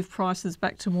actually move prices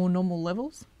back to more normal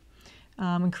levels.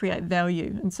 and create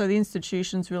value. And so the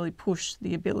institutions really push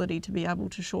the ability to be able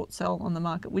to short sell on the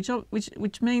market,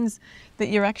 which means that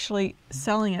you're actually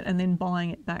selling it and then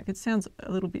buying it back. It sounds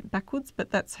a little bit backwards,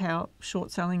 but that's how short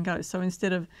selling goes. So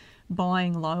instead of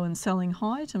buying low and selling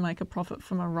high to make a profit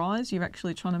from a rise, you're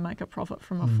actually trying to make a profit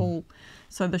from a fall.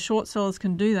 So the short sellers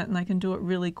can do that, and they can do it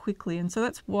really quickly. And so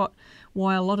that's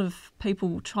why a lot of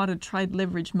people try to trade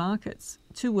leverage markets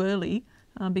too early,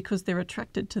 because they're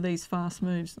attracted to these fast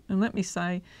moves. And let me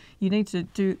say, you need to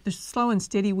do the slow and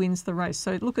steady wins the race.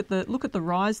 So look at the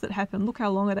rise that happened. Look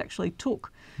how long it actually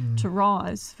took to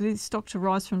rise, for this stock to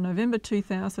rise from November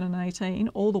 2018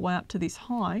 all the way up to this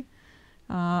high,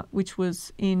 which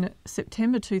was in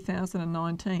September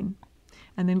 2019.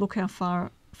 And then look how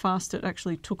fast it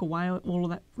actually took away all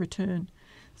of that return.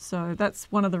 So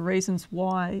that's one of the reasons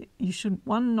why you should,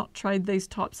 one, not trade these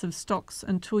types of stocks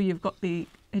until you've got the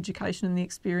education and the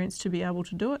experience to be able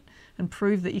to do it, and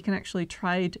prove that you can actually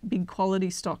trade big quality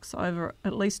stocks over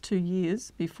at least 2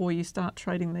 years before you start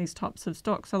trading these types of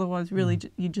stocks. Otherwise, really,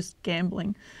 you're just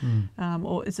gambling.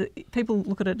 Or people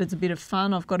look at it as a bit of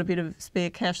fun. I've got a bit of spare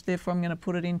cash, therefore I'm going to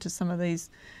put it into some of these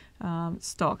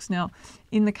stocks. Now,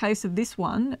 in the case of this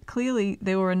one, clearly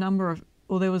there were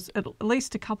there was at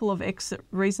least a couple of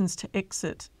reasons to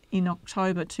exit in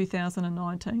October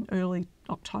 2019, early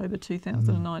October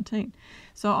 2019.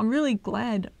 So I'm really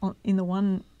glad in the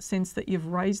one sense that you've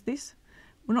raised this.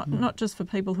 Well, not just for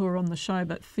people who are on the show,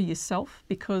 but for yourself,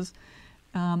 because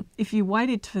if you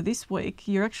waited for this week,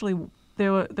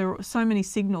 there were so many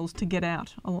signals to get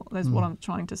out. That's what I'm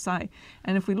trying to say.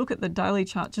 And if we look at the daily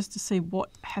chart just to see what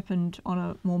happened on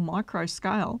a more micro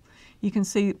scale, you can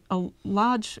see a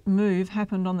large move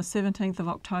happened on the 17th of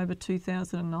October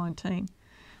 2019.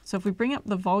 So if we bring up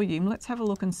the volume, let's have a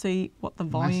look and see what the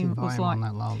volume was like. On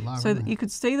that low, so that you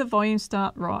could see the volume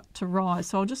start to rise.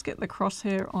 So I'll just get the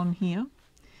crosshair on here,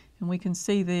 and we can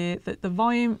see there that the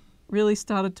volume really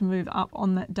started to move up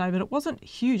on that day, but it wasn't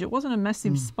huge. It wasn't a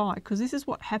massive spike, because this is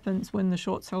what happens when the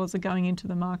short sellers are going into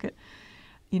the market.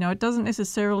 It doesn't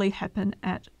necessarily happen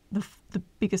at the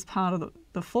biggest part of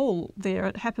the fall there.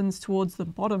 It happens towards the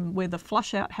bottom where the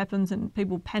flush out happens and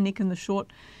people panic in the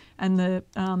short. And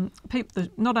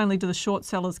not only do the short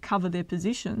sellers cover their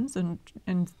positions and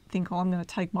think, I'm going to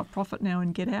take my profit now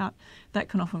and get out, that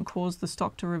can often cause the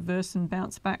stock to reverse and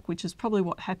bounce back, which is probably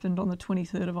what happened on the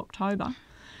 23rd of October.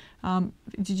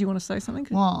 Did you want to say something?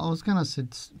 Well, I was going to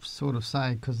sort of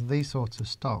say, because these sorts of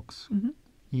stocks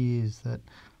is that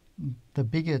the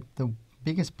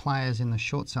biggest players in the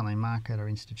short selling market are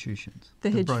institutions. The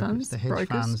hedge brokers, funds, the hedge brokers.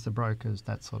 funds, the brokers,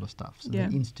 that sort of stuff. So the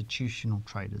institutional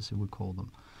traders, who would call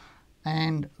them.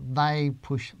 And they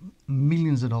push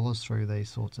millions of dollars through these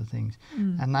sorts of things.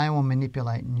 And they will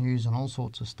manipulate news and all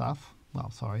sorts of stuff.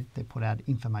 They put out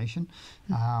information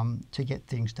to get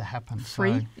things to happen.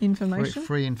 Free information?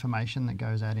 Free information that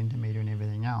goes out into media and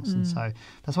everything else. And so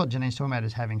that's what Janine's talking about,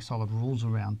 is having solid rules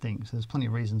around things. There's plenty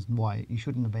of reasons why you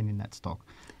shouldn't have been in that stock.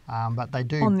 But they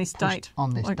do on this date.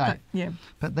 On this date. Yeah.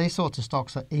 But these sorts of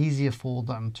stocks are easier for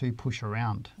them to push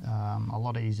around, a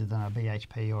lot easier than a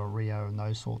BHP or a Rio and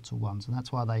those sorts of ones. And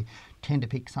that's why they tend to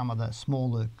pick some of the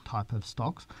smaller type of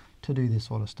stocks to do this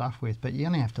sort of stuff with. But you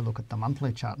only have to look at the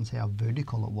monthly chart and see how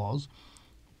vertical it was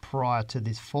prior to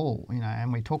this fall.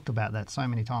 And we talked about that so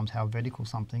many times, how vertical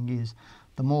something is.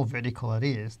 The more vertical it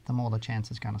is, the more the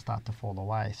chance it's going to start to fall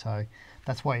away. So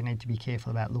that's why you need to be careful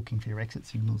about looking for your exit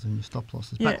signals and your stop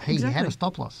losses. Yeah, but he had a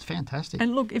stop loss. Fantastic.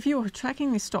 And look, if you're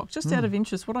tracking this stock, just out of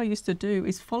interest, what I used to do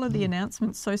is follow the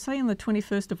announcements. So say on the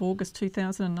 21st of August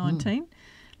 2019,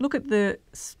 look at the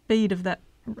speed of that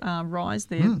rise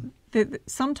there.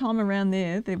 Sometime around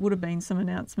there would have been some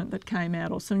announcement that came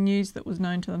out, or some news that was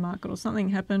known to the market, or something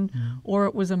happened, or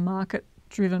it was a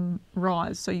market-driven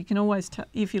rise. So you can always,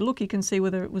 if you look, you can see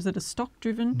whether it was a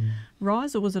stock-driven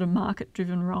rise or was it a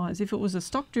market-driven rise. If it was a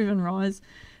stock-driven rise,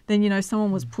 then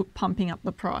someone was pumping up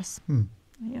the price.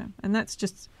 Yeah, and that's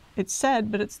just, it's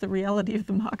sad, but it's the reality of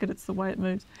the market. It's the way it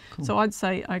moves. Cool. So I'd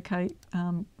say, okay,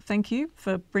 thank you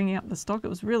for bringing up the stock. It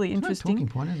was really interesting. It's a talking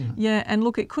point, isn't it? Yeah, and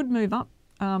look, it could move up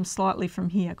slightly from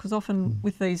here, because often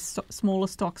with these smaller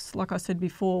stocks, like I said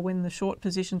before, when the short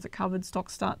positions are covered,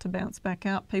 stocks start to bounce back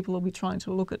out. People will be trying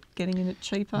to look at getting in it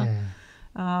cheaper.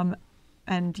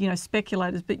 And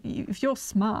speculators. But if you're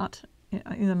smart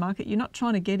in the market, you're not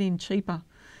trying to get in cheaper.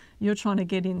 You're trying to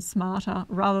get in smarter,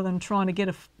 rather than trying to get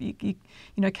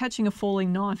catching a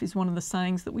falling knife is one of the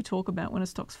sayings that we talk about. When a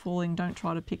stock's falling, don't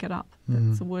try to pick it up.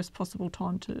 It's the worst possible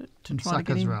time to try to get in.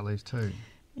 Suckers rallies too.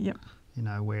 Yep.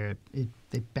 Where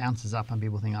it bounces up and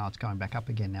people think, it's going back up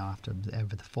again now after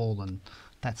the fall, and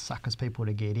that suckers people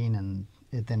to get in, and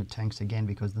then it tanks again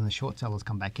because then the short sellers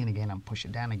come back in again and push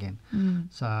it down again.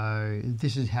 So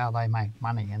this is how they make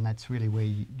money, and that's really where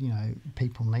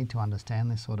people need to understand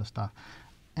this sort of stuff.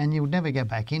 And you'll never get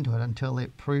back into it until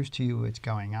it proves to you it's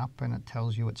going up and it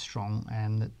tells you it's strong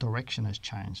and the direction has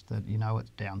changed, that it's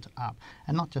down to up.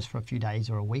 And not just for a few days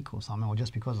or a week or something, or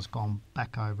just because it's gone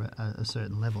back over a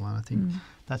certain level. And I think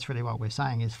that's really what we're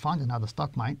saying is find another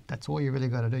stock, mate. That's all you really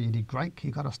got to do. You did great.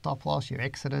 You got a stop loss. You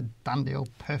exited. Done deal.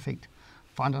 Perfect.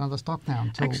 Find another stock now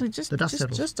until the dust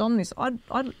settles. Just on this, I'd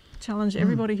challenge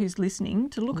everybody who's listening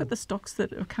to look at the stocks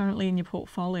that are currently in your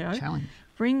portfolio.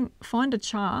 Find a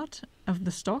chart of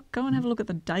the stock, go and have a look at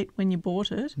the date when you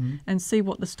bought it and see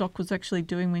what the stock was actually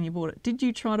doing when you bought it. Did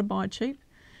you try to buy cheap?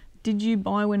 Did you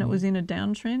buy when it was in a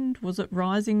downtrend? Was it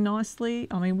rising nicely?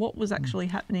 I mean, what was actually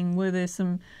happening? Were there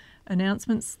some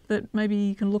announcements that maybe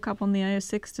you can look up on the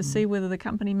ASX to see whether the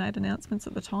company made announcements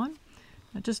at the time?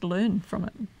 Just learn from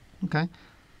it. Okay.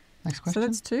 Next question. So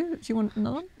that's two. Do you want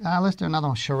another one? Let's do another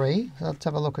one. Cherie. So let's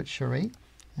have a look at Cherie.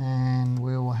 And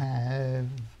we'll have...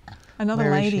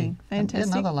 Another lady.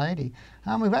 Fantastic. Yeah, another lady.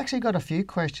 We've actually got a few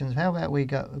questions. How about we've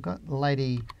got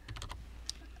lady...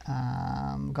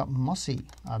 we've got Mossy.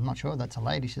 I'm not sure if that's a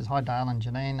lady. She says, hi, Dale and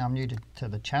Janine. I'm new to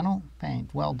the channel.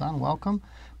 Well done. Welcome.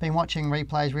 Been watching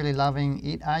replays. Really loving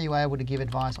it. Are you able to give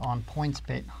advice on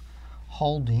PointsBet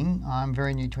holding? I'm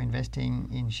very new to investing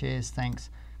in shares. Thanks.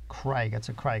 Craig. It's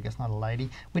a Craig. It's not a lady.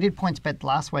 We did PointsBet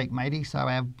last week, matey, so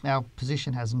our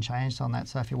position hasn't changed on that.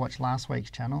 So if you watch last week's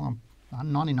channel,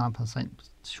 I'm 99%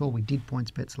 sure we did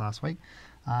PointsBets last week.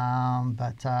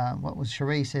 But what was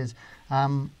Cherie says,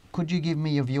 could you give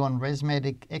me your view on ResMed?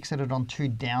 It exited on 2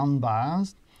 down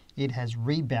bars. It has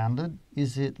rebounded.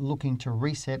 Is it looking to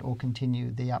reset or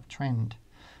continue the uptrend?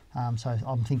 So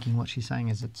I'm thinking what she's saying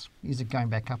is it going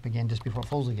back up again just before it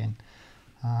falls again?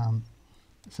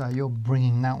 So you're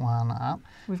bringing that one up.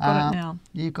 We've got it now.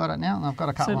 You've got it now, and I've got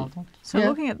a couple of them. So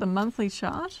looking at the monthly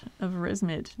chart of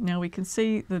ResMed, now we can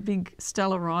see the big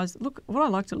stellar rise. Look, what I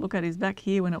like to look at is back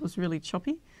here when it was really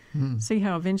choppy. See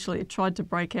how eventually it tried to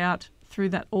break out through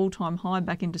that all-time high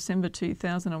back in December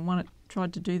 2001. It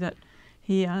tried to do that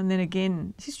here, and then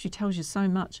again, history tells you so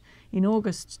much. In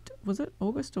August, was it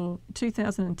August or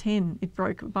 2010, it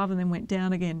broke above and then went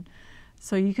down again.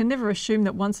 So you can never assume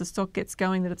that once a stock gets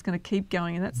going that it's going to keep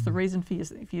going, and that's the reason for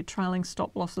your trailing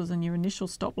stop losses and your initial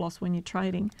stop loss when you're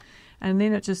trading. And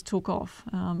then it just took off.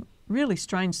 Really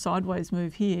strange sideways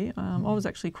move here. I was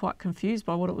actually quite confused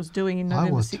by what it was doing in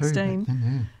November 16.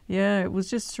 Then, yeah, it was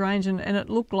just strange, and it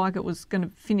looked like it was going to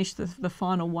finish the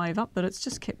final wave up, but it's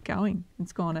just kept going.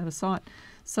 It's gone out of sight.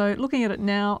 So looking at it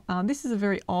now, this is a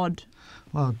very odd...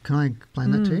 Well, can I explain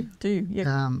that to you? Do,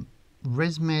 yeah.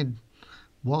 ResMed...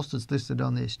 Whilst it's listed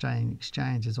on the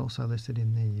exchange, it's also listed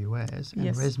in the US.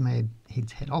 And ResMed,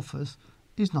 its head office,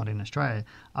 is not in Australia.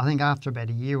 I think after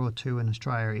about a year or two in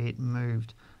Australia, it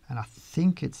moved, and I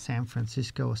think it's San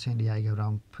Francisco or San Diego, but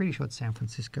I'm pretty sure it's San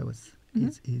Francisco.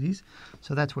 It is.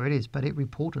 So that's where it is. But it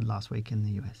reported last week in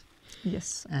the US.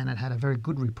 Yes. And it had a very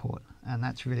good report, and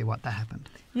that's really what that happened.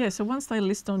 Yeah, so once they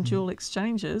list on dual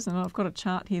exchanges, and I've got a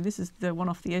chart here, this is the one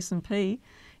off the S&P,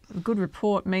 a good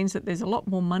report means that there's a lot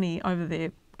more money over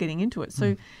there getting into it.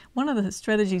 So one of the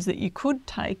strategies that you could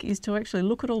take is to actually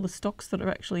look at all the stocks that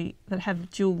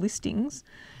have dual listings,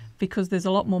 because there's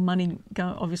a lot more money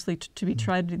obviously to be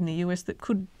traded in the US that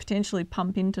could potentially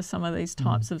pump into some of these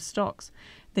types of stocks.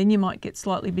 Then you might get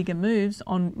slightly bigger moves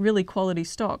on really quality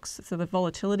stocks, so the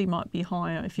volatility might be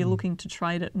higher if you're looking to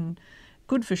trade it, and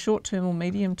good for short term or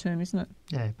medium term, isn't it?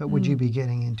 Yeah, but would you be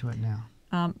getting into it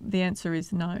now? The answer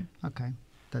is no. Okay.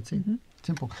 That's it.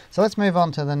 Simple. So let's move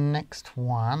on to the next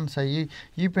one. So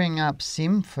you bring up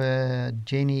SIM for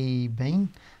Jenny Bean,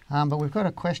 but we've got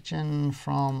a question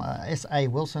from S.A.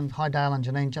 Wilson. Hi, Dale and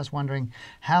Janine. Just wondering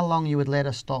how long you would let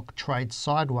a stock trade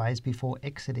sideways before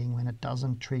exiting when it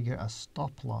doesn't trigger a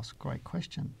stop loss. Great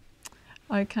question.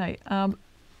 Okay.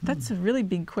 That's a really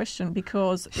big question,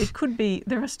 because it could be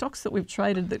there are stocks that we've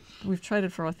traded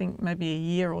for I think maybe a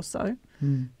year or so,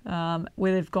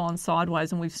 where they've gone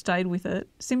sideways and we've stayed with it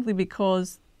simply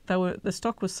because the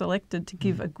stock was selected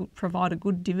to provide a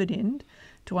good dividend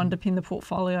to underpin the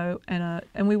portfolio,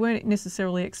 and we weren't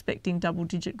necessarily expecting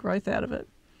double-digit growth out of it.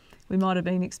 We might have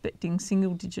been expecting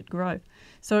single-digit growth.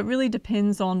 So it really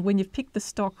depends on when you've picked the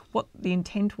stock, what the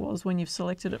intent was when you've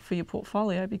selected it for your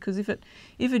portfolio. Because if it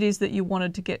is that you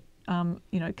wanted to get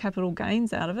capital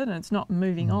gains out of it and it's not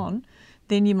moving on,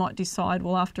 then you might decide,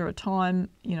 well, after a time,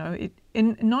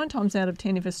 and 9 times out of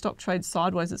 10, if a stock trades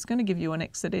sideways, it's going to give you an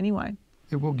exit anyway.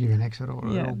 It will give you an exit, or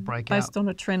it'll break out. Based on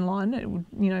a trend line, it would,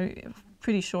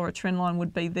 pretty sure a trend line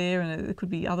would be there, and there could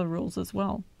be other rules as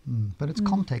well. But it's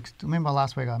context. Remember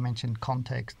last week I mentioned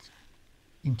context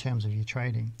in terms of your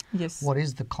trading. Yes. What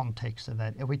is the context of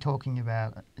that? Are we talking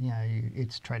about,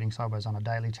 it's trading sideways on a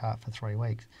daily chart for 3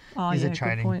 weeks? Is it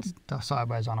trading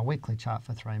sideways on a weekly chart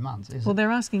for 3 months? They're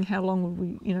asking how long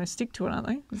would we, stick to it, aren't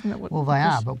they? Isn't that what? Well, they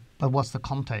are, but what's the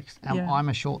context? Yeah. I'm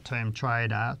a short-term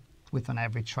trader with an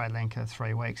average trade length of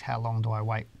 3 weeks. How long do I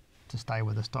wait to stay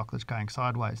with a stock that's going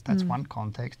sideways? That's one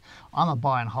context. I'm a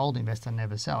buy and hold investor,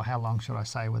 never sell. How long should I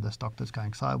stay with a stock that's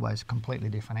going sideways? Completely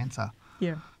different answer.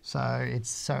 Yeah. So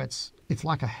it's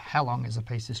like how long is a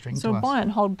piece of string to us? So a buy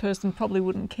and hold person probably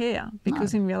wouldn't care,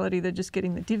 because in reality they're just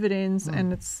getting the dividends,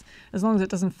 and it's as long as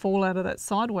it doesn't fall out of that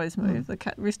sideways move, the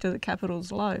risk to the capital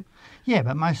is low. Yeah,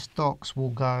 but most stocks will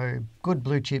go, good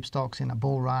blue chip stocks in a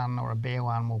bull run or a bear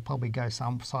one will probably go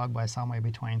sideways somewhere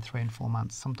between 3 and 4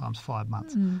 months, sometimes 5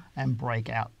 months, and break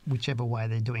out whichever way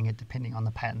they're doing it, depending on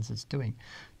the patterns it's doing.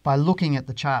 By looking at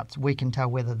the charts, we can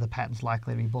tell whether the pattern's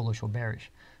likely to be bullish or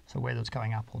bearish. So whether it's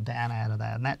going up or down out of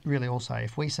that. And that really also,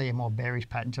 if we see a more bearish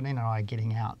pattern, Janine and I are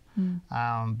getting out.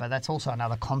 But that's also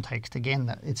another context, again,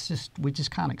 that we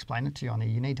just can't explain it to you on here.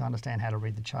 You need to understand how to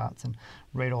read the charts and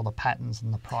read all the patterns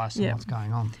and the price and what's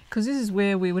going on. Because this is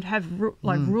where we would have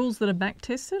rules that are back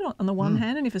tested on the one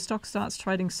hand, and if a stock starts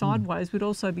trading sideways, we'd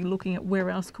also be looking at where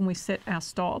else can we set our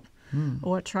stop.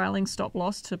 Or a trailing stop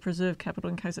loss to preserve capital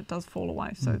in case it does fall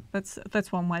away. So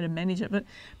that's one way to manage it. But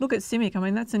look at CIMIC. I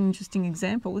mean, that's an interesting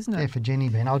example, isn't it? Yeah, for Jenny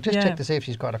Ben. I'll just check to see if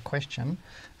she's got a question.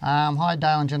 Hi,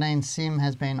 Dale and Janine. SIM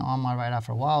has been on my radar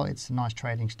for a while. It's a nice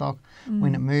trading stock.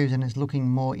 When it moves and is looking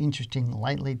more interesting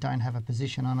lately, don't have a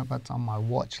position on it, but it's on my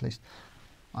watch list.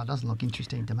 Oh, it doesn't look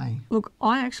interesting to me. Look,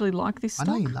 I actually like this stock.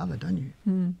 I know you love it, don't you?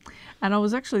 And I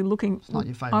was actually looking. It's not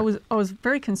your favourite. I was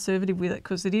very conservative with it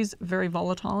because it is very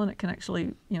volatile and it can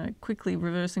actually, quickly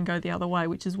reverse and go the other way,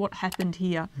 which is what happened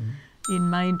here in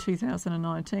May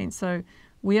 2019. So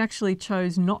we actually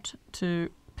chose not to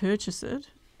purchase it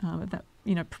at that.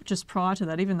 Just prior to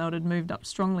that, even though it had moved up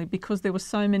strongly, because there were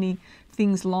so many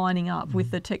things lining up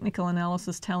with the technical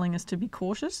analysis telling us to be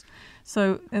cautious.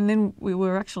 So, and then we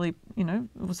were actually, it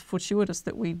was fortuitous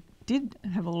that we did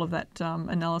have all of that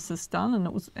analysis done,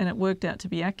 and it worked out to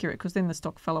be accurate, because then the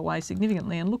stock fell away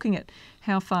significantly. And looking at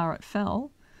how far it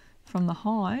fell from the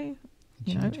high,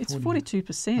 it's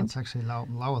 42%. That's actually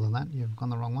lower than that. You've gone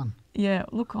the wrong one. Yeah.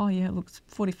 Look. Oh, yeah. Look,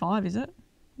 45. Is it?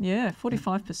 Yeah,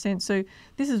 45%. So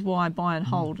this is why buy and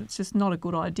hold. It's just not a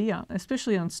good idea,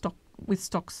 especially on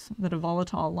stocks that are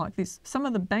volatile like this. Some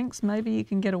of the banks, maybe you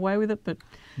can get away with it, but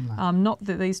not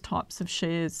these types of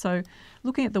shares. So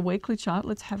looking at the weekly chart,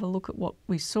 let's have a look at what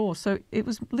we saw. So it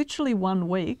was literally 1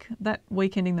 week, that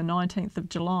week ending the 19th of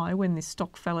July, when this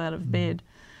stock fell out of bed.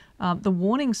 The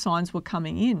warning signs were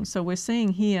coming in. So we're seeing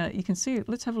here, you can see,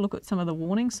 let's have a look at some of the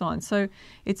warning signs. So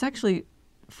it's actually,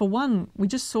 for one, we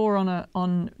just saw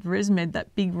on ResMed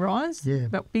that big rise,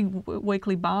 that big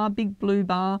weekly bar, big blue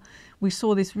bar. We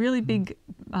saw this really big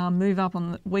move up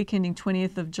on the week ending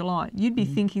 20th of July. You'd be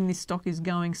thinking this stock is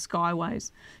going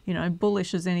skyways,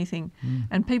 bullish as anything.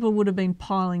 And people would have been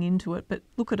piling into it. But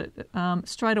look at it.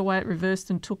 Straight away it reversed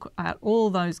and took out all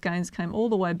those gains, came all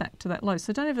the way back to that low.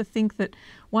 So don't ever think that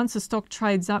once a stock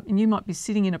trades up and you might be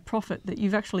sitting in a profit, that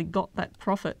you've actually got that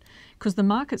profit, because the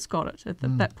market's got it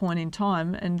at that point in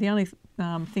time. And the only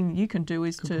thing you can do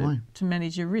is to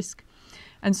manage your risk.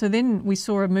 And so then we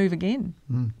saw a move again,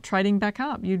 trading back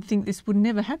up. You'd think this would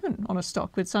never happen on a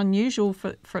stock. It's unusual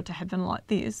for it to happen like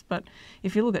this. But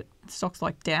if you look at stocks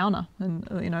like Downer, and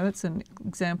that's an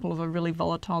example of a really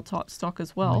volatile type stock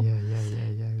as well. Yeah,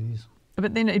 it is.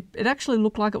 But then it actually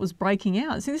looked like it was breaking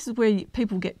out. See, this is where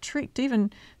people get tricked.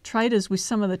 Even traders with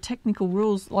some of the technical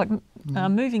rules, like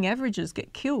moving averages,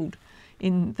 get killed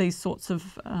in these sorts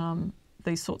of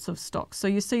stocks. So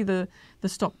you see the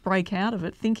stock break out of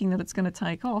it thinking that it's going to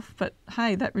take off, but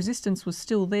hey, that resistance was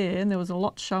still there, and there was a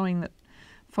lot showing that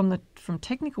from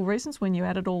technical reasons, when you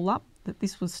add it all up, that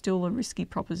this was still a risky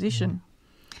proposition.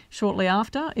 Shortly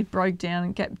after, it broke down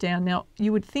and gapped down. Now,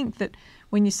 you would think that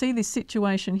when you see this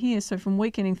situation here, so from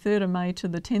week ending 3rd of May to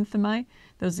the 10th of May,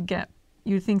 there was a gap.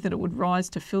 You'd think that it would rise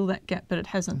to fill that gap, but it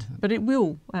hasn't. But it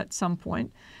will at some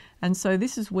point. And so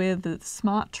this is where the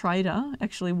smart trader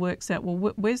actually works out,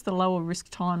 well, where's the lower risk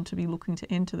time to be looking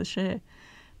to enter the share?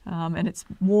 And it's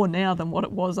more now than what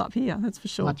it was up here, that's for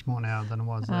sure. Much more now than it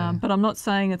was there. But I'm not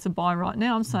saying it's a buy right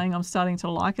now. I'm saying I'm starting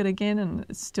to like it again, and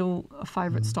it's still a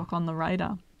favourite stock on the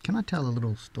radar. Can I tell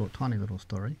a tiny little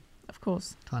story? Of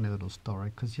course. Tiny little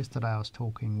story, because yesterday I was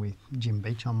talking with Jim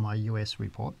Beach on my US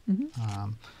report.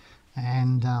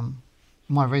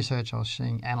 My research, I was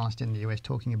seeing analysts in the US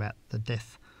talking about the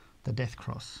death the death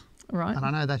cross. Right. And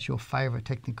I know that's your favourite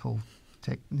technical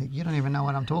technique. You don't even know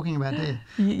what I'm talking about, do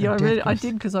you? Yeah, I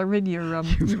did because I read your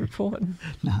report.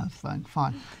 No, it's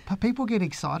fine. But people get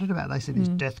excited about it. They say this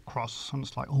death cross, and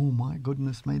it's like, oh my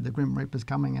goodness me, the Grim Reaper's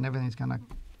coming and everything's going to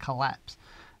collapse.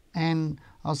 And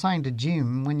I was saying to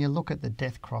Jim, when you look at the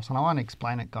death cross, and I won't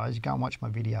explain it, guys, you go and watch my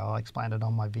video. I explained it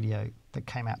on my video that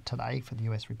came out today for the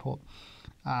US report.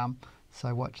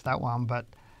 So watch that one. But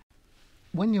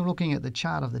when you're looking at the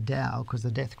chart of the Dow, because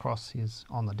the death cross is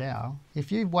on the Dow,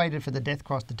 if you've waited for the death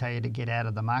cross to tell you to get out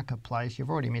of the marketplace, you've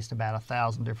already missed about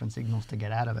 1,000 different signals to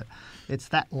get out of it. It's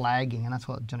that lagging, and that's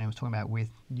what Johnny was talking about with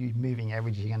you moving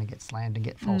averages. You're going to get slammed and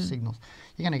get false signals.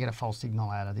 You're going to get a false signal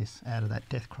out of that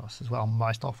death cross as well,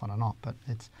 most often or not. But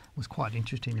it was quite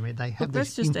interesting to me. They have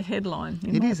that's just a headline.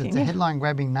 It is. It's a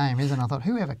headline-grabbing name, isn't it? I thought,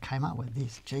 whoever came up with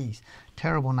this? Geez,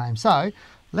 terrible name. So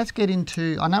let's get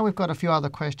into, I know we've got a few other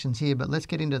questions here, but let's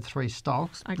get into 3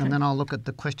 stocks, and then I'll look at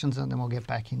the questions and then we'll get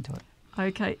back into it.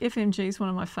 Okay, FMG is one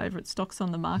of my favourite stocks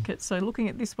on the market. So looking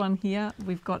at this one here,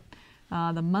 we've got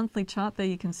the monthly chart there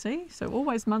you can see. So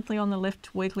always monthly on the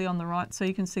left, weekly on the right, so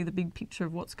you can see the big picture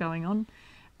of what's going on.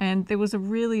 And there was a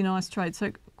really nice trade.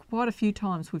 So quite a few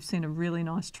times we've seen a really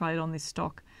nice trade on this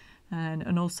stock.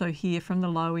 And also here from the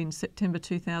low in September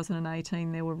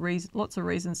 2018, there were lots of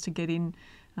reasons to get in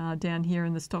down here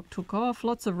and the stock took off.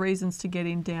 Lots of reasons to get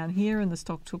in down here and the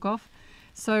stock took off.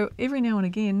 So every now and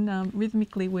again,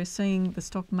 rhythmically, we're seeing the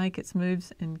stock make its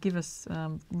moves and give us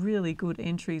really good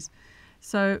entries.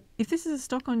 So if this is a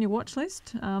stock on your watch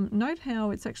list, note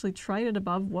how it's actually traded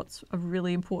above what's a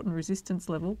really important resistance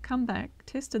level, come back,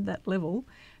 tested that level,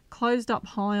 closed up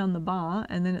high on the bar,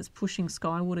 and then it's pushing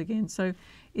skyward again. So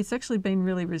it's actually been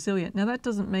really resilient. Now that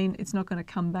doesn't mean it's not going to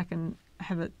come back and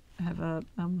have a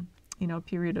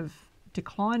period of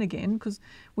decline again, because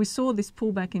we saw this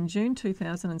pullback in June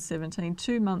 2017,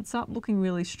 2 months up, looking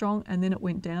really strong, and then it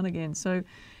went down again. So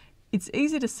it's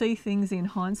easy to see things in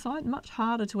hindsight, much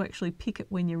harder to actually pick it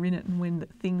when you're in it and when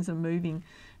things are moving,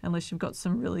 unless you've got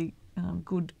some really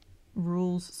good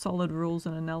rules, solid rules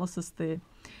and analysis there.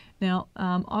 Now,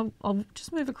 I'll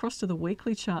just move across to the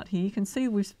weekly chart here. You can see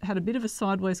we've had a bit of a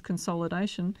sideways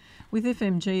consolidation. With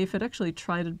FMG, if it actually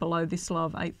traded below this low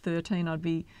of 813, I'd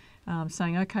be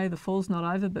saying, okay, the fall's not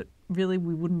over, but really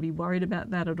we wouldn't be worried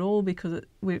about that at all, because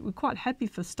we're quite happy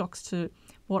for stocks to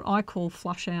what I call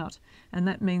flush out. And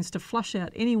that means to flush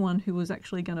out anyone who was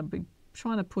actually going to be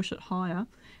trying to push it higher,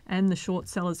 and the short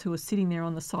sellers who are sitting there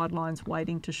on the sidelines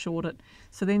waiting to short it.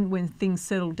 So then when things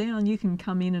settle down, you can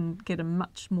come in and get a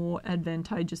much more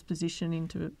advantageous position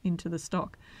into the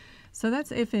stock. So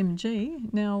that's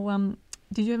FMG. Now,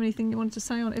 did you have anything you wanted to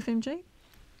say on FMG?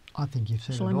 I think you've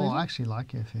said it all. I actually like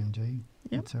FMG.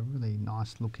 Yep. It's a really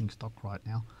nice looking stock right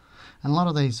now. And a lot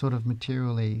of these sort of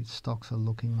materially stocks are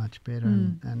looking much better.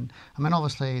 And I mean,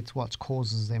 obviously it's what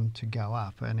causes them to go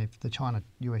up. And if the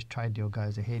China-US trade deal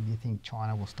goes ahead, you think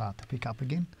China will start to pick up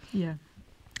again. Yeah.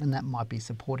 And that might be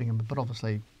supporting them. But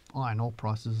obviously iron ore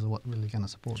prices are what really going to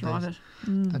support it.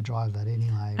 They drive that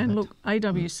anyway. And look,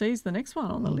 AWC is the next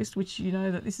one on the list, which you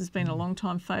know that this has been a long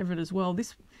time favourite as well.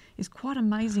 This is quite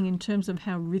amazing in terms of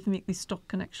how rhythmic this stock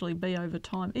can actually be over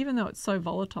time. Even though it's so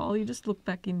volatile, you just look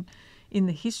back in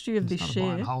the history of this share. It's not a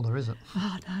buy and holder, is it?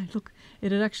 Oh, no, look,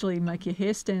 it'd actually make your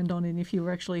hair stand on end if you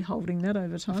were actually holding that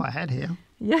over time. If I had hair.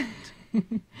 Yeah.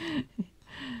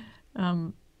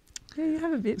 Yeah, you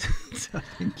have a bit.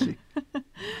 Thank you.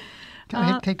 Go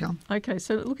ahead, keep going. Okay,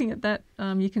 so looking at that,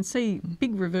 you can see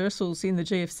big reversals in the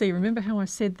GFC. Remember how I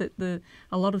said that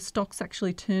a lot of stocks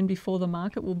actually turned before the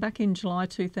market? Well, back in July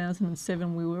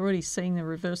 2007, we were already seeing the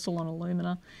reversal on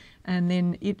alumina, and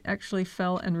then it actually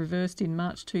fell and reversed in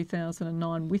March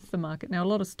 2009 with the market. Now, a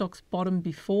lot of stocks bottomed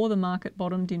before the market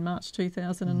bottomed in March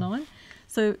 2009.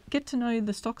 So get to know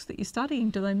the stocks that you're studying.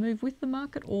 Do they move with the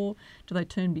market, or do they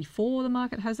turn before the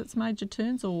market has its major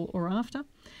turns, or after?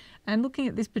 And looking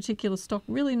at this particular stock,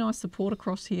 really nice support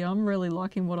across here. I'm really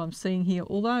liking what I'm seeing here,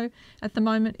 although at the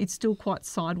moment it's still quite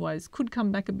sideways. Could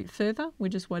come back a bit further. We're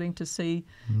just waiting to see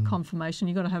confirmation.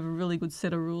 You've got to have a really good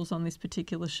set of rules on this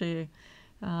particular share.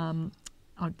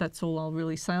 That's all I'll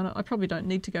really say on it. I probably don't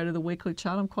need to go to the weekly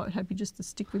chart. I'm quite happy just to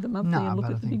stick with the monthly and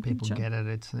look at the big picture. No, but I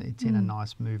think people get it. It's in a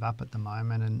nice move up at the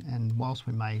moment. And whilst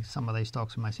some of these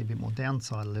stocks we may see a bit more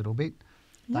downside a little bit,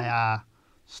 they are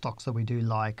stocks that we do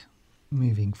like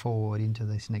moving forward into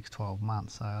this next 12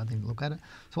 months. So I think look at it.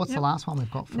 So what's the last one we've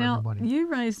got for everybody? Now,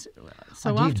 you raised,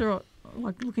 so after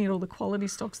like looking at all the quality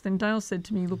stocks, then Dale said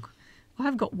to me, look, I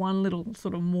have got one little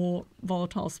sort of more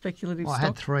volatile speculative Well, I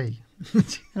stock. had three.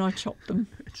 And I chopped them.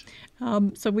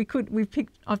 So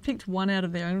I've picked one out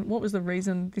of there. And what was the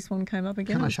reason this one came up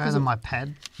again? Can I show them my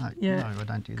pad? No, Yeah. no, I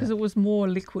don't do Because that. it was more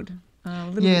liquid.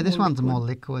 This one's a more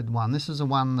liquid one. This is a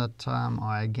one that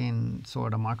I again saw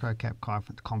at a microcap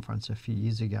conference a few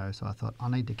years ago. So I thought I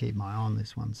need to keep my eye on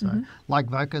this one. So like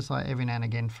Vocus, every now and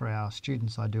again for our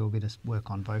students, I do a bit of work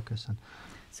on Vocus. And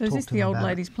so is this the old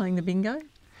ladies playing the bingo?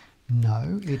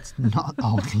 No, it's not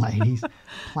old ladies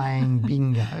playing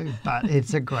bingo, but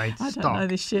it's a great stock. I don't know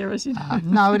this share, as you know.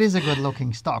 No, it is a good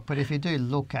looking stock, but if you do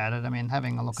look at it, I mean,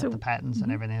 having a look at the patterns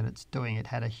and everything that it's doing, it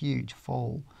had a huge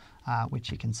fall,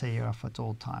 which you can see here off its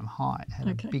all-time high. It had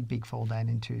a big fall down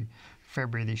into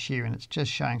February this year, and it's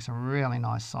just showing some really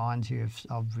nice signs here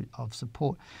of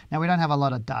support. Now, we don't have a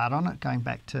lot of data on it going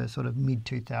back to sort of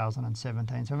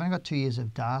mid-2017, so we've only got 2 years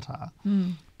of data.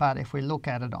 But if we look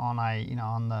at it on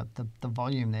on the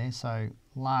volume there, so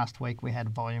last week we had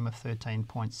volume of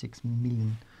 13.6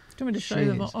 million. Do you want me to show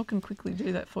them? I can quickly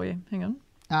do that for you. Hang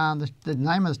on. The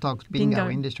name of the stock's Bingo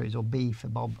Industries, or B for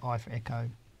Bob, I for Echo,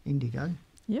 Indigo.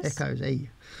 Yes. Echo's E.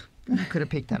 You could have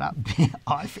picked that up.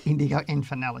 I for Indigo, N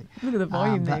for Nelly. Look at the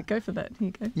volume there. Go for that. Here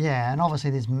you go. Yeah, and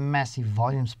obviously this massive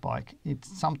volume spike.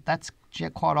 That's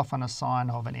quite often a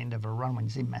sign of an end of a run when you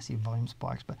see massive volume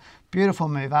spikes. But beautiful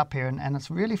move up here, and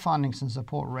it's really finding some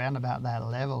support around about that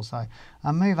level. So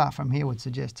a move up from here would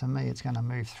suggest to me it's going to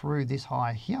move through this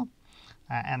high here.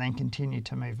 And then continue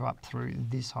to move up through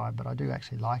this high, but I do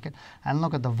actually like it. And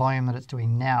look at the volume that it's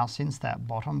doing now since that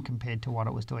bottom compared to what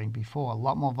it was doing before. A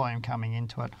lot more volume coming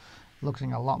into it,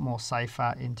 looking a lot more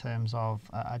safer in terms of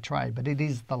a trade, but it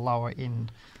is the lower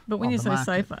end. But when you say market.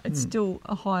 safer, it's still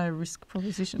a higher risk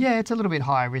proposition. Yeah, it's a little bit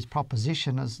higher risk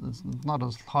proposition. It's not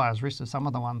as high as risk as some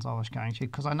of the ones I was going to,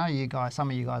 because I know some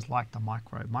of you guys like the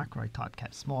micro type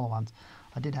caps, smaller ones.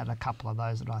 I did have a couple of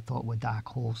those that I thought were dark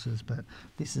horses, but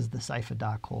this is the safer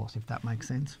dark horse, if that makes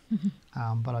sense.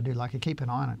 But I do like it. Keep an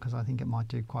eye on it because I think it might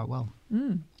do quite well.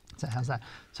 So how's that?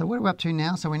 So what are we up to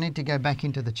now? So we need to go back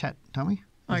into the chat, don't we?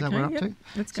 Is that what we're up to?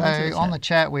 Let's go into the chat. On the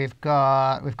chat, we've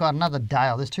got another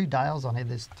Dale. There's two Dales on here.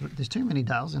 There's too many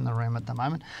Dales in the room at the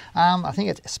moment. I think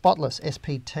it's Spotless,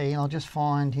 SPT. I'll just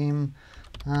find him.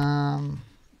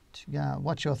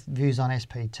 What's your views on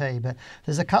SPT? But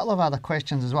there's a couple of other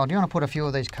questions as well. Do you want to put a few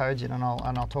of these codes in, and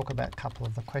I'll talk about a couple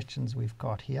of the questions we've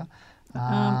got here.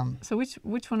 So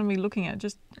which one are we looking at?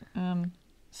 Just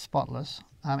Spotless,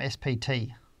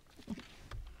 SPT.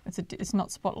 It's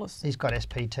not Spotless. He's got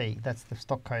SPT. That's the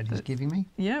stock code he's giving me.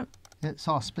 Yeah. It's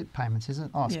split payments, is it?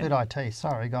 Oh, split IT.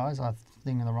 Sorry, guys, I'm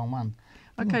thinking of the wrong one.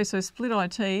 Okay, so split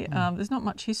IT. There's not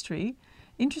much history.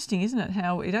 Interesting, isn't it,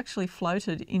 how it actually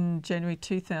floated in January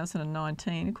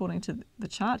 2019, according to the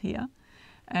chart here,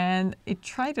 and it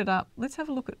traded up. Let's have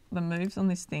a look at the moves on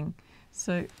this thing.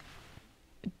 So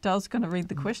it does going to read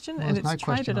the question, well, and it's it's no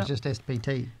question, traded up it's just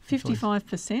SPT.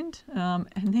 55%,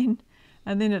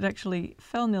 and then it actually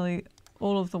fell nearly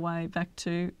all of the way back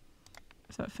to,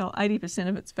 so it fell 80%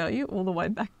 of its value all the way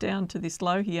back down to this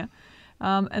low here,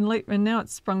 and now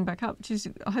it's sprung back up.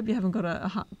 I hope you haven't got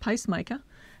a pacemaker.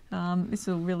 This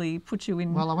will really put you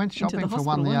in. Well, I went shopping for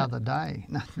one the other day.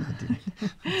 No, I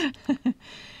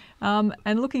didn't.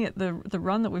 And looking at the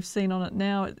run that we've seen on it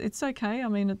now, it's okay. I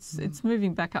mean, it's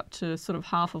moving back up to sort of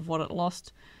half of what it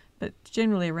lost. But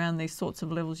generally around these sorts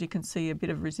of levels, you can see a bit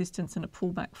of resistance and a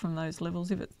pullback from those levels.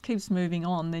 If it keeps moving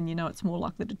on, then you know it's more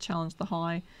likely to challenge the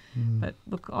high. But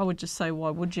look, I would just say,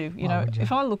 why would you?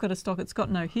 If I look at a stock, it's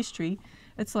got no history.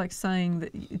 It's like saying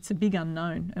that it's a big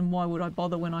unknown, and why would I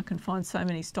bother when I can find so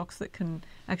many stocks that can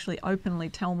actually openly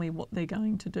tell me what they're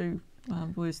going to do?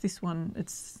 Whereas this one,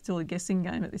 it's still a guessing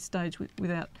game at this stage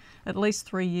without at least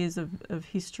 3 years of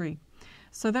history.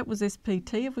 So that was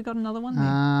SPT. Have we got another one there?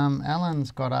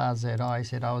 Alan's got RZI. He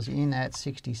said, I was in at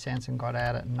 60 cents and got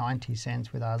out at 90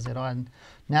 cents with RZI. And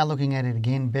now looking at it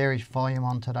again, bearish volume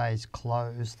on today's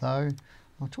close, though.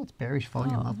 What's bearish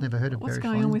volume? I've never heard of bearish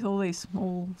volume. What's going on with all these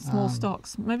small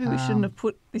stocks? Maybe we shouldn't have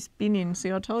put this bin in.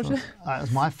 See, I told you. It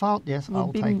was my fault. Yes, We'll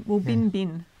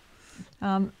bin.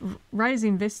 Raise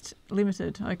Invest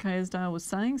Limited, okay, as Dale was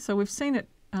saying. So we've seen it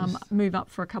move up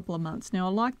for a couple of months. Now,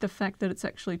 I like the fact that it's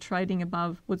actually trading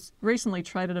was recently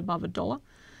traded above $1.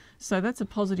 So that's a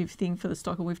positive thing for the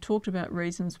stock. And we've talked about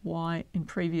reasons why in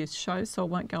previous shows, so I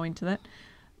won't go into that.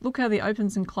 Look how the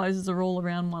opens and closes are all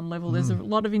around one level. There's a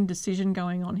lot of indecision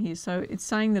going on here. So it's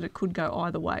saying that it could go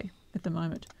either way at the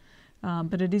moment.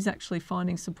 But it is actually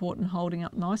finding support and holding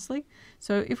up nicely.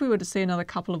 So if we were to see another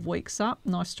couple of weeks up,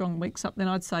 nice strong weeks up, then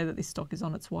I'd say that this stock is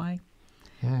on its way.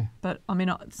 Yeah. But I mean,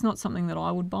 it's not something that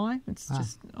I would buy. It's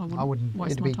just I wouldn't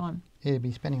waste my time. It'd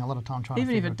be spending a lot of time trying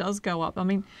Even to if it does go up. I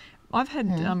mean, I've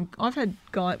had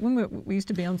guys when we used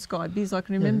to be on Sky Biz. I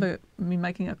can remember me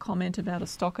making a comment about a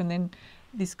stock, and then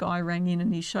this guy rang in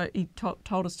and he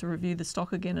told us to review the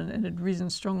stock again, and it had risen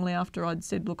strongly after I'd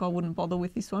said, look, I wouldn't bother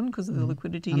with this one because of the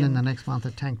liquidity. And then the next month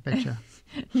it tanked, betcha.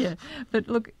 Yeah, but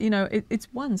look, it's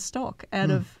one stock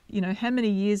out of, how many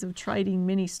years of trading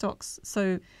many stocks.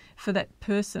 So for that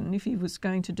person, if he was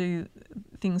going to do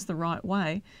things the right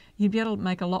way, you'd be able to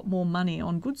make a lot more money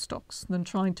on good stocks than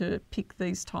trying to pick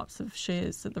these types of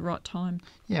shares at the right time.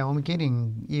 Yeah, well,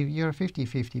 you're a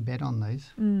 50-50 bet on these.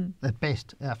 At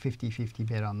best, a 50-50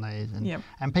 bet on these.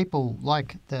 And people,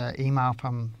 like the email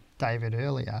from David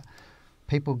earlier,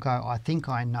 people go, I think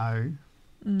I know.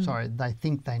 Sorry, they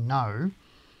think they know,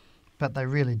 but they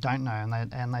really don't know,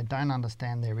 and they don't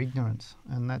understand their ignorance.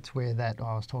 And that's where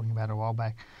I was talking about a while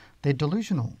back. They're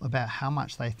delusional about how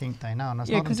much they think they know, and it's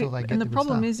not until they get and the the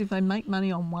problem stuff. is if they make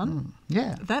money on one,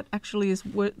 that actually is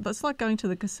that's like going to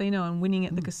the casino and winning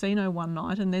at the casino one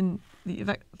night, and then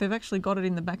they've actually got it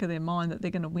in the back of their mind that they're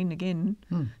going to win again,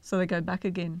 so they go back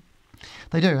again.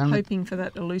 They do, and hoping for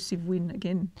that elusive win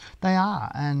again. They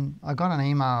are, and I got an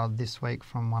email this week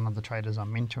from one of the traders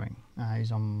I'm mentoring.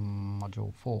 He's on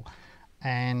module 4,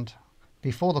 and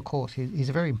before the course, he's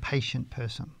a very impatient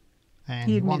person. And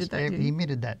he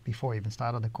admitted that before he even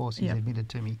started the course. He's admitted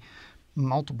to me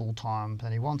multiple times,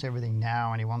 and he wants everything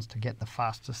now, and he wants to get the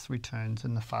fastest returns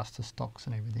and the fastest stocks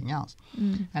and everything else.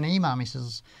 And he emailed me,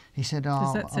 he said,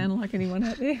 does that sound like anyone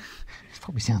out there? It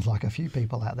probably sounds like a few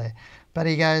people out there. But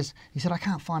he said, I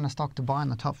can't find a stock to buy in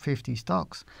the top 50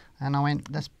 stocks. And I went,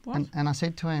 and I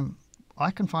said to him,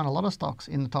 I can find a lot of stocks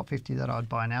in the top 50 that I'd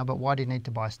buy now, but why do you need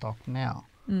to buy stock now?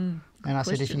 And I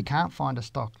said, if you can't find a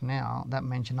stock now, that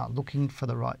means you're not looking for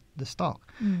the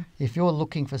stock. If you're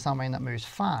looking for something that moves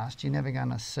fast, you're never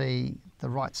going to see the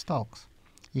right stocks.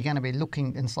 You're going to be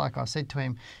looking, and it's like I said to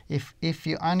him, if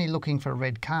you're only looking for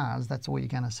red cars, that's all you're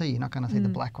going to see. You're not going to see the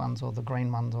black ones or the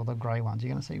green ones or the grey ones.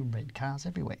 You're going to see red cars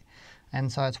everywhere. And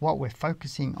so it's what we're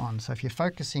focusing on. So if you're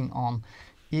focusing on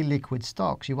illiquid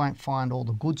stocks, you won't find all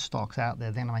the good stocks out there.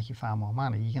 They're going to make you far more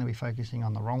money. You're going to be focusing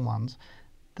on the wrong ones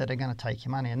that are going to take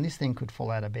your money. And this thing could fall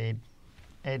out of bed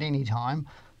at any time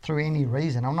through any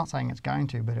reason. I'm not saying it's going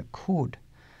to, but it could.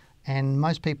 And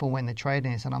most people, when they're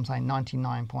trading this, and I'm saying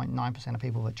 99.9% of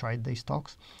people that trade these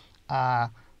stocks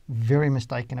are very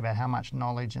mistaken about how much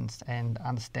knowledge and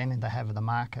understanding they have of the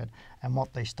market and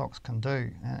what these stocks can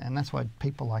do. And that's why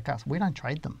people like us, we don't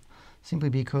trade them, simply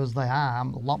because they are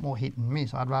a lot more hit and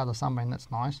miss. I'd rather something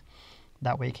that's nice,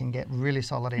 that we can get really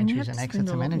solid entries and exits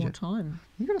and manage it.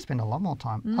 You've got to spend a lot more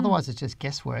time. Otherwise, it's just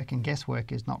guesswork, and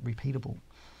guesswork is not repeatable.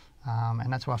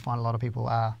 And that's why I find a lot of people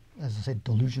are, as I said,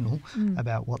 delusional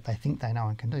about what they think they know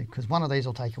and can do. Because one of these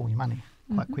will take all your money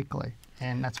quite quickly.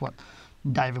 And that's what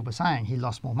David was saying. He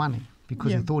lost more money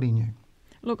because he thought he knew.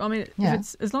 Look, I mean,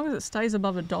 if as long as it stays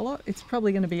above $1, it's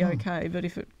probably going to be okay. But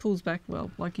if it pulls back, well,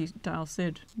 like Dale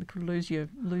said, you could lose your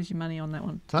money on that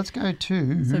one. So let's go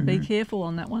to... So be careful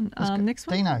on that one. Next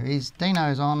one.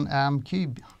 Dino's on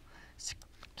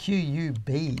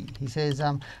QUB. He says,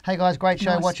 hey guys, great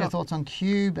show. What's your thoughts on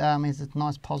Cube? Is it a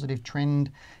nice positive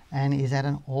trend and is at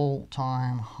an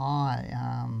all-time high?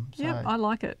 I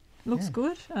like it. Looks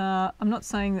good. I'm not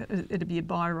saying that it'd be a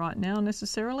buy right now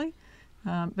necessarily.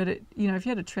 But if you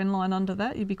had a trend line under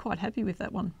that, you'd be quite happy with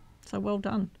that one. So well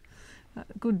done.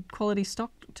 Good quality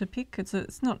stock to pick.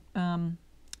 It's not.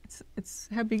 It's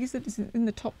how big is it? It's in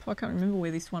the top. I can't remember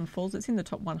where this one falls. It's in the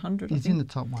top 100. It's in the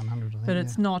top 100. I think, but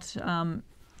it's not.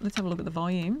 Let's have a look at the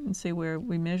volume and see where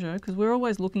we measure, because we're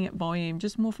always looking at volume,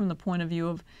 just more from the point of view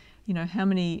of, how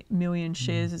many million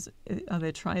shares are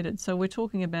there traded. So we're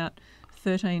talking about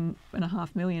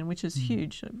 13.5 million, which is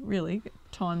huge, really,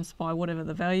 times by whatever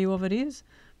the value of it is,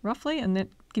 roughly, and that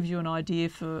gives you an idea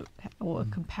or a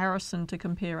comparison to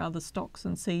compare other stocks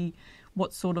and see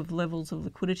what sort of levels of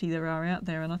liquidity there are out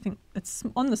there. And I think it's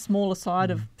on the smaller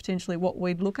side of potentially what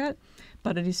we'd look at,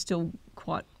 but it is still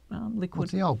quite liquid. Well,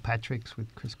 it's the old Patrick's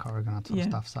with Chris Corrigan and some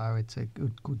stuff, so it's a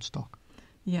good stock.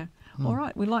 Yeah. All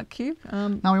right, we like Cube.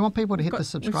 Now we want people to hit the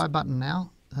subscribe button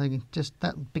now. Just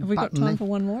that big button. Have we got time for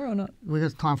one more or not? We've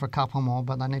got time for a couple more,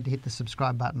 but they need to hit the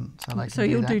subscribe button so they can So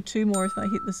you'll do 2 more if they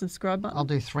hit the subscribe button? I'll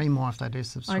do 3 more if they do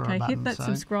subscribe button. Okay, hit that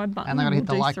subscribe button. And they've got to hit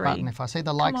the like 3. button. If I see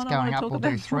the likes going up, we'll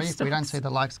do 3. If we don't see the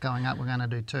likes going up, we're going to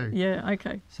do 2. Yeah,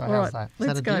 okay. So how's that? Is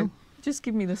Let's that a deal? go. Just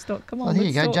give me the stock. Come on. Well, here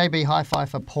you go. JB Hi-Fi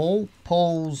for Paul.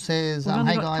 Paul says, We've hey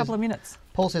only guys. got a couple of minutes.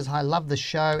 Paul says, hi, love the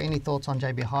show. Any thoughts on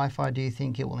JB Hi-Fi? Do you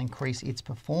think it will increase its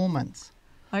performance?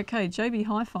 Okay, JB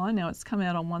Hi-Fi, now it's come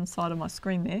out on one side of my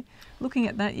screen there. Looking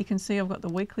at that, you can see I've got the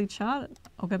weekly chart.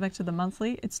 I'll go back to the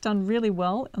monthly. It's done really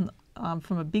well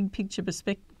from a big picture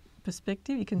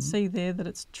perspective. You can see there that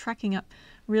it's tracking up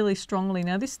really strongly.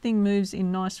 Now this thing moves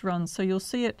in nice runs, so you'll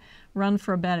see it run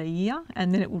for about a year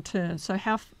and then it will turn. So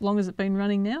how long has it been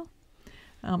running now?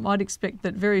 I'd expect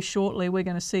that very shortly we're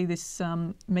going to see this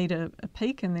meet a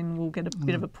peak and then we'll get a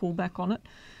bit of a pullback on it.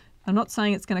 I'm not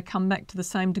saying it's going to come back to the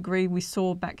same degree we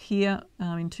saw back here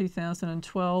in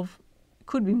 2012.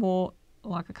 Could be more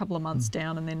like a couple of months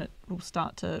down and then it will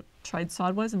start to trade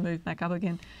sideways and move back up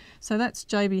again. So that's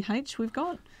JBH we've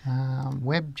got.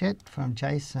 Webjet from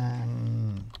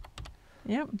Jason.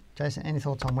 Yep. Jason, any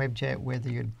thoughts on Webjet, whether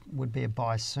you would be a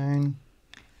buy soon?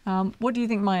 What do you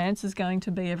think my answer is going to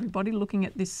be, everybody? Looking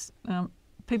at this,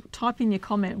 people type in your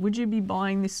comment. Would you be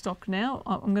buying this stock now?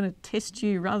 I'm going to test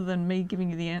you rather than me giving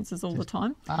you the answers all the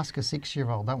time. Ask a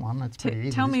 6-year-old, that one. That's pretty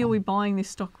easy. Tell me, are we buying this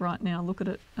stock right now? Look at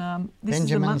it. This Benjamin is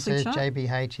the monthly says chart.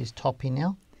 JBH is toppy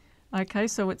now. Okay,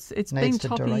 so it's been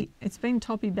toppy. It's been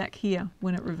toppy back here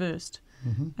when it reversed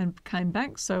and came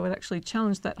back. So it actually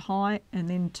challenged that high and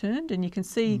then turned. And you can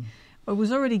see it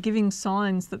was already giving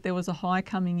signs that there was a high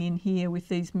coming in here with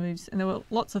these moves. And there were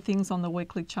lots of things on the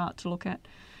weekly chart to look at.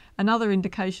 Another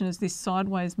indication is this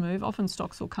sideways move. Often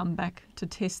stocks will come back to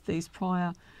test these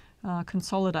prior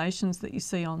consolidations that you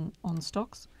see on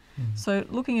stocks. So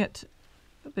looking at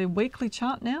the weekly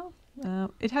chart now,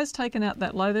 it has taken out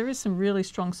that low. There is some really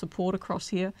strong support across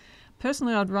here.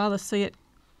 Personally, I'd rather see it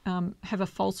have a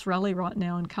false rally right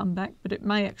now and come back, but it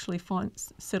may actually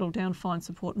settle down, find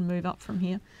support and move up from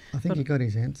here. I think he got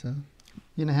his answer.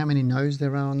 You know how many no's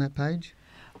there are on that page?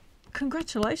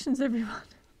 Congratulations, everyone.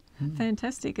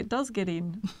 Fantastic. It does get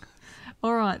in.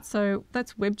 All right, so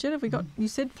that's Webjet. Have we got, you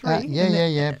said 3?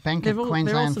 Yeah. Bank of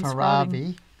Queensland for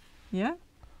Ravi. Yeah?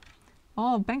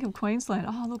 Oh, Bank of Queensland.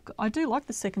 Oh, look, I do like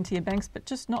the second tier banks, but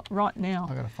just not right now.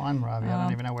 I've got to find Ravi. I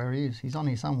don't even know where he is. He's on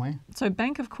here somewhere. So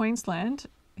Bank of Queensland,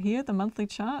 here, the monthly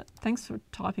chart. Thanks for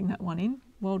typing that one in.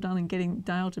 Well done and getting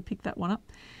Dale to pick that one up.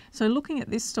 So looking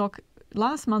at this stock,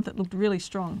 last month it looked really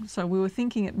strong. So we were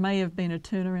thinking it may have been a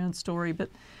turnaround story, but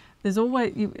there's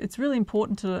always, it's really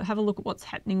important to have a look at what's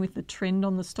happening with the trend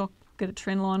on the stock, get a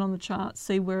trend line on the chart,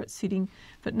 see where it's sitting.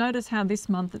 But notice how this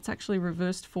month it's actually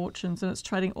reversed fortunes and it's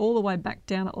trading all the way back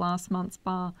down at last month's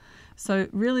bar. So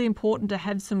really important to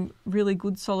have some really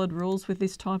good solid rules with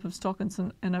this type of stock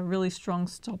and a really strong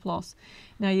stop loss.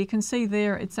 Now you can see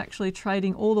there it's actually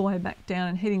trading all the way back down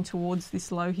and heading towards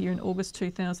this low here in August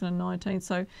 2019.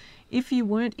 So if you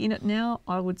weren't in it now,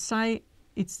 I would say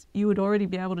you would already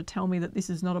be able to tell me that this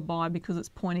is not a buy because it's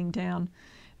pointing down.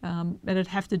 It'd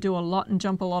have to do a lot and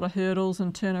jump a lot of hurdles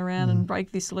and turn around and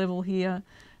break this level here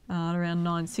around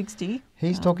 960.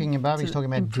 He's talking about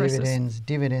dividends.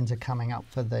 Dividends are coming up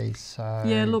for these. So.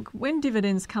 Yeah, look, when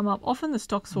dividends come up, often the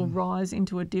stocks will rise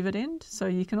into a dividend. So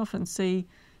you can often see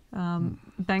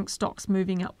bank stocks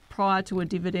moving up prior to a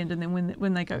dividend, and then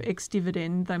when they go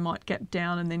ex-dividend, they might gap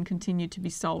down and then continue to be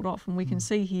sold off. And we can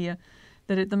see here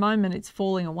that at the moment it's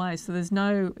falling away, so there's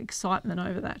no excitement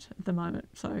over that at the moment.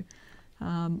 So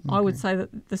I would say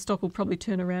that the stock will probably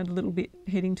turn around a little bit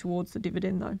heading towards the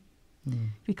dividend though.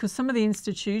 Because some of the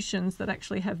institutions that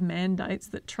actually have mandates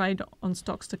that trade on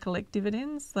stocks to collect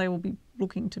dividends, they will be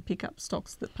looking to pick up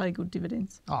stocks that pay good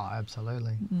dividends. Oh,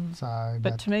 absolutely. So,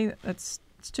 but to me, it's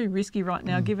too risky right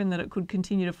now, given that it could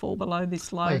continue to fall below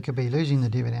this low. Well, you could be losing the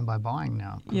dividend by buying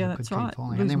now. Yeah, it could that's keep right.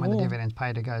 falling. And then when the dividend's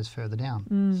paid, it goes further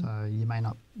down. So you may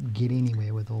not get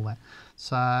anywhere with all that.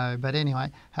 So, but anyway,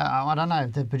 I don't know.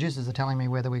 The producers are telling me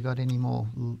whether we got any more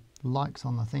likes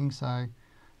on the thing. So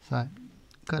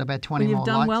got about 20 more likes.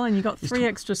 You've done well and you got 3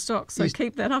 extra stocks, so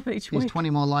keep that up each week. Is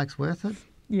 20 more likes worth it?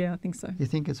 Yeah, I think so. You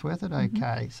think it's worth it?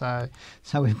 Okay, so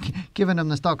we've given them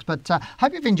the stocks. But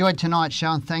hope you've enjoyed tonight's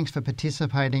show, and thanks for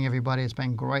participating, everybody. It's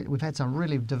been great. We've had some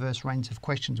really diverse range of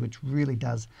questions, which really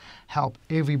does help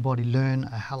everybody learn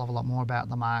a hell of a lot more about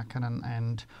the market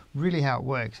and really how it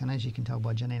works. And as you can tell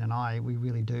by Janine and I, we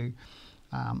really do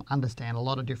understand a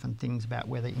lot of different things about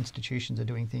where the institutions are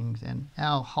doing things, and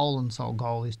our whole and sole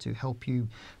goal is to help you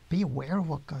be aware of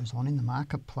what goes on in the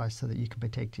marketplace so that you can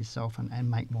protect yourself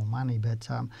and make more money. But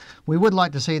we would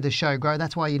like to see the show grow.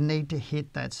 That's why you need to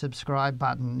hit that subscribe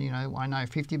button. You know, I know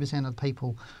 50% of the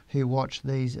people who watch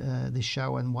this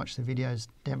show and watch the videos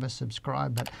never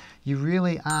subscribe, but you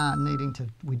really are needing to.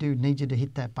 We do need you to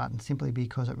hit that button simply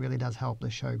because it really does help the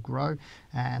show grow.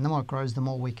 And the more it grows, the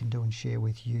more we can do and share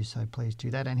with you. So please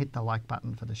do that and hit the like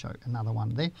button for the show. Another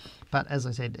one there. But as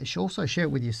I said, also share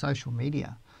it with your social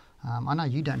media. I know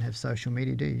you don't have social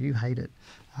media, do you? You hate it.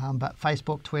 But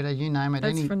Facebook, Twitter, you name it.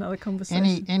 That's for another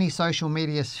conversation. Any social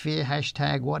media sphere,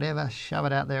 hashtag, whatever, shove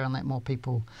it out there and let more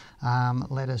people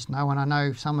let us know. And I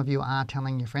know some of you are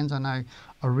telling your friends. I know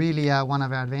Aurelia, one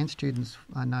of our advanced students,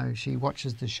 I know she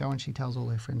watches the show and she tells all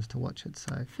her friends to watch it.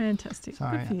 So fantastic.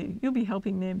 Good for you. You'll be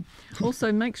helping them.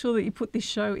 Also, make sure that you put this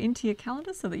show into your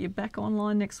calendar so that you're back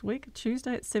online next week,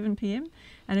 Tuesday at 7 p.m.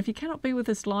 And if you cannot be with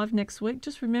us live next week,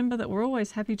 just remember that we're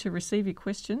always happy to receive your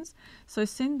questions. So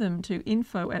send them to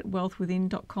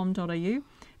info@wealthwithin.com.au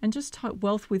and just type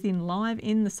Wealth Within Live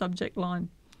in the subject line.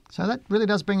 So that really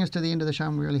does bring us to the end of the show,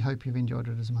 and we really hope you've enjoyed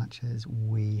it as much as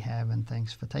we have. And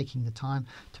thanks for taking the time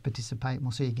to participate.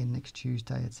 We'll see you again next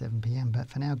Tuesday at 7 p.m. But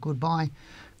for now, goodbye,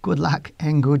 good luck,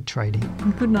 and good trading.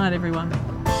 And good night, everyone.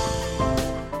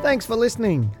 Thanks for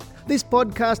listening. This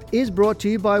podcast is brought to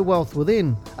you by Wealth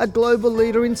Within, a global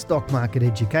leader in stock market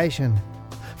education.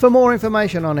 For more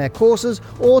information on our courses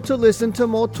or to listen to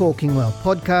more Talking Wealth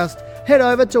podcasts, head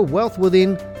over to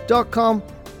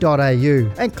wealthwithin.com.au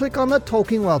and click on the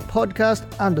Talking Wealth podcast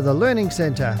under the Learning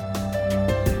Centre.